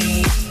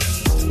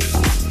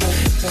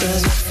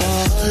 'Cause we're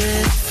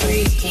falling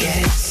free,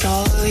 yeah, it's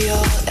all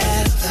you'll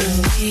ever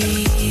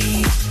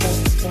need.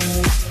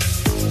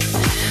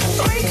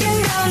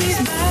 Breaking down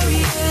these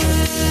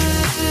barriers,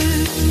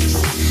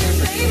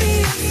 maybe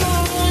it's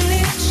our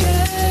only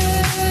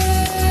chance.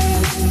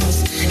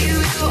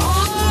 Give you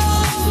all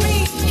of me,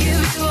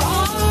 give you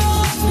all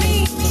of me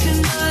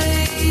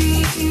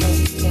tonight.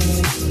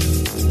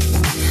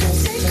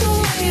 Take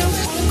away your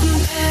broken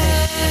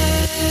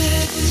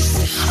past,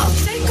 I'll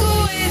take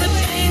away the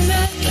pain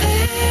that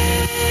lasts.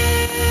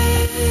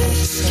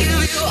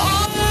 Give you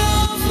all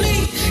of me,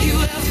 you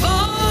have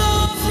all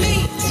of me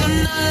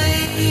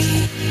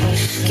tonight.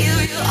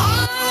 Give you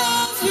all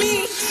of me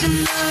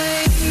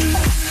tonight.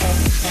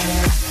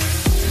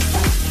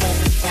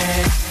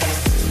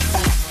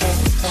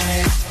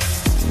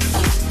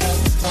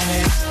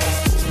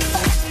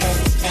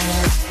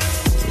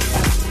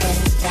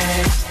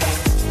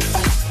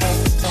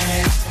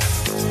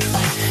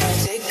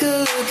 Take a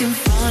look in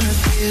front of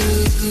you,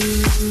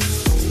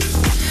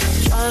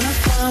 trying to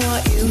find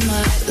what you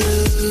might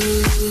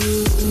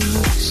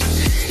lose.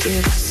 You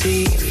can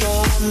see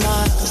for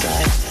miles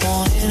like a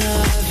point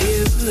of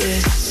view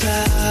this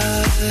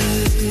side.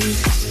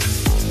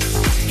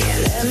 Yeah,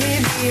 let me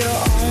be your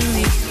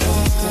only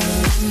one,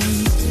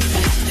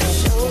 a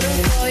shoulder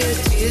for your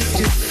tears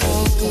to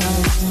fall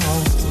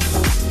on.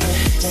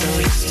 So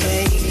just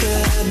take a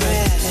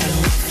breath and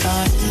we'll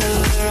find the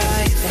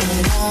right from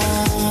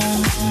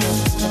wrong.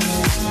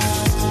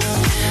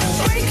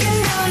 Breaking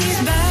down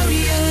these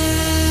barriers,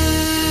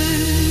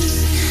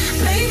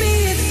 maybe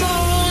it's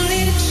our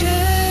only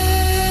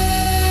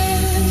chance.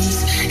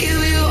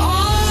 Give you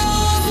all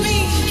of me,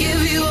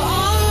 give you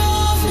all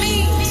of me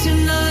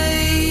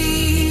tonight.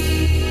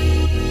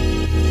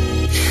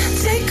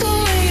 Take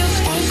away your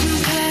broken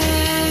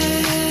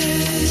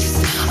past,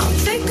 I'll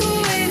take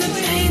away the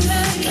pain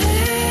that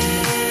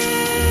lasts.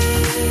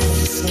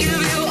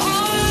 Give you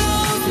all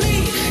of me,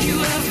 you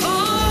have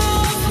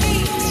all of me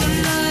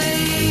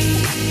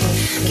tonight.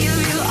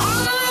 Give you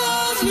all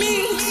of me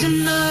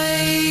tonight.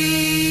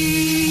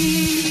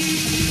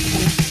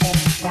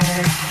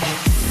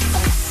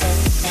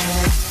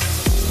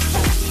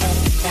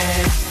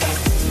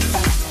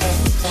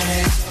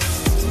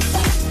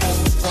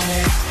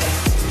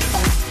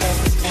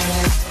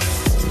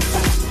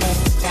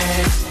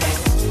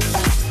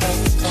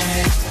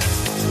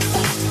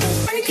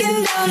 Breaking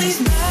down these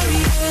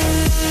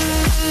barriers,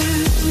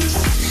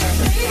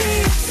 maybe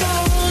it's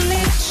our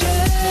only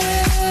chance.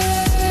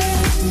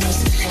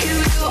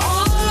 Give you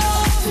all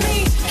of me,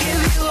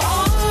 give you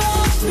all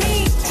of me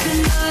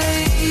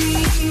tonight.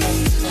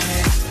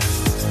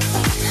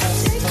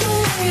 Take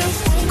away your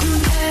broken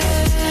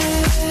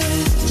past,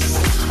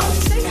 I'll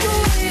take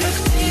away the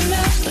pain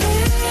that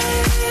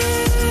lasts.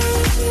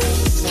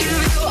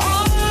 Give you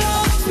all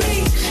of me,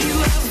 you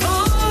have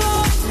all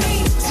of me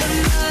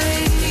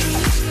tonight.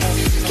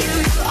 Give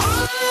you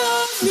all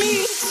of me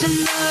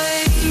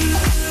tonight.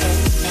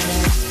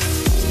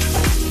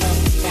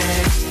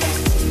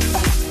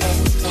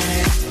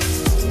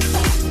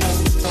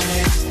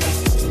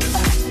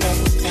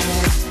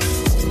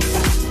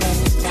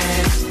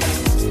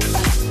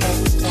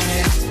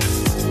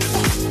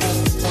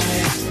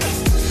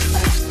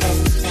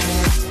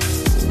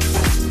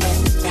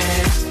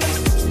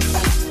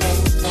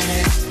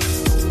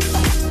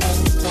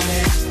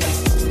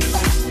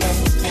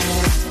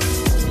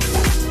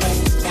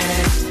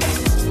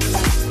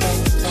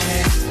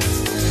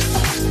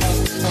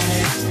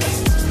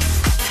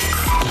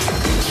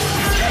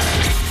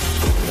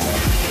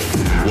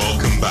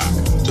 Welcome back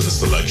to the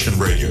Selection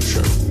Radio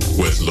Show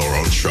with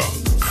Laurent.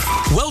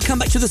 Welcome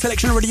back to the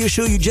Selection Radio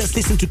Show. You just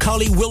listened to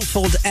Carly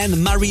Wilford and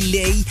Mary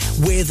Lay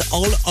with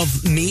All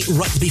of Me.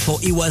 Right before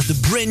it was the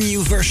brand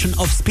new version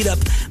of Speed Up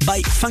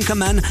by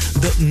Funkerman,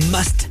 the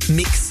Must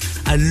Mix.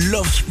 I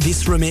love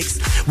this remix.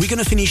 We're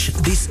going to finish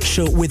this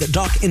show with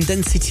Dark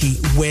Intensity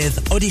with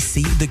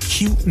Odyssey, the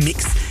Q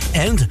mix.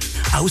 And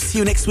I will see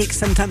you next week,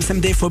 same time, same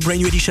day for a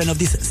brand new edition of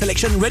this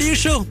Selection Radio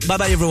Show.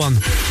 Bye-bye, everyone.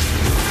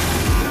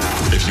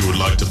 If you would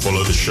like to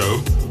follow the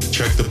show,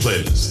 check the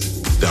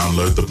playlist,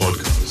 download the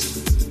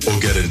podcast, or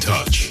get in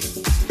touch.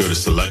 Go to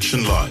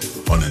Selection Live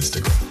on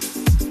Instagram.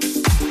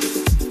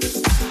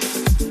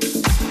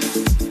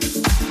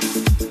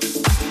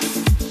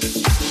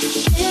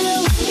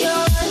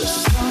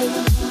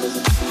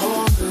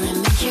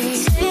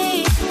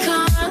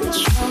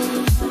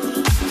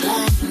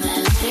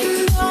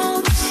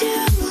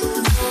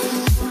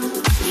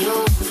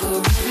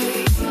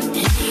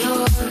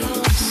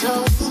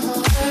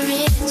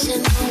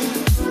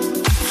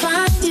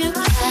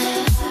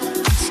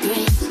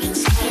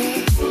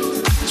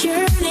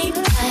 Journey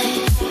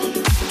back,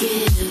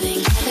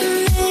 giving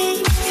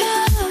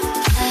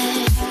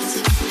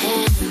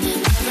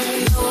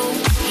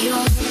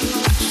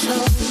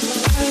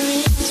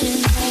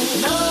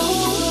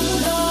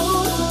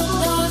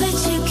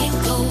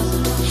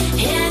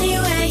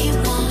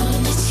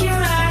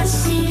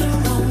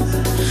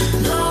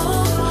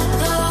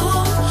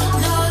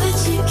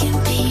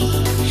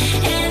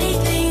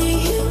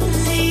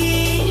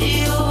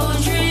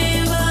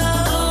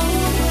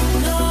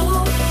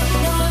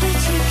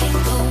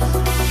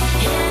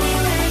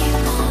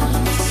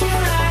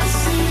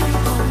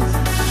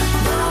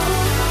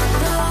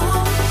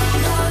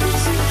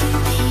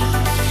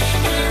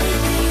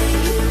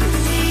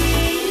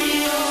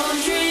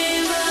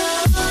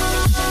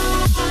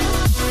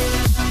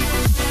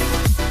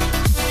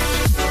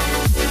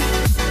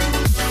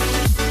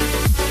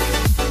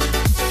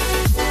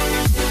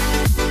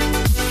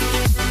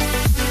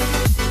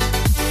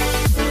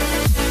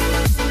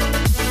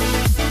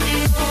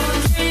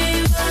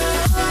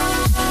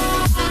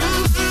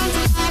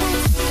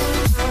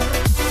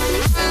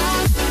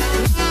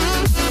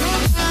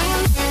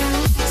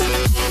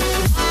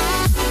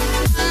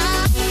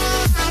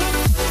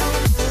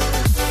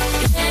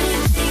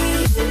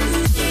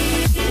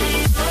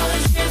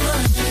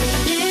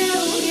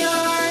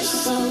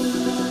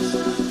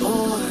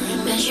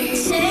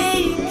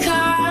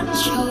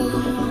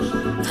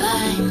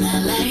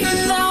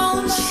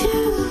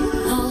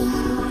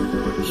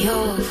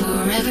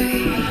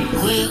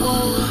we're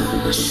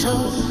all so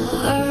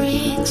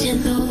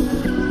original.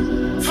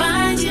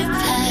 Find your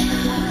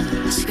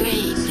path,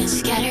 scrape and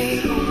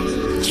scatter.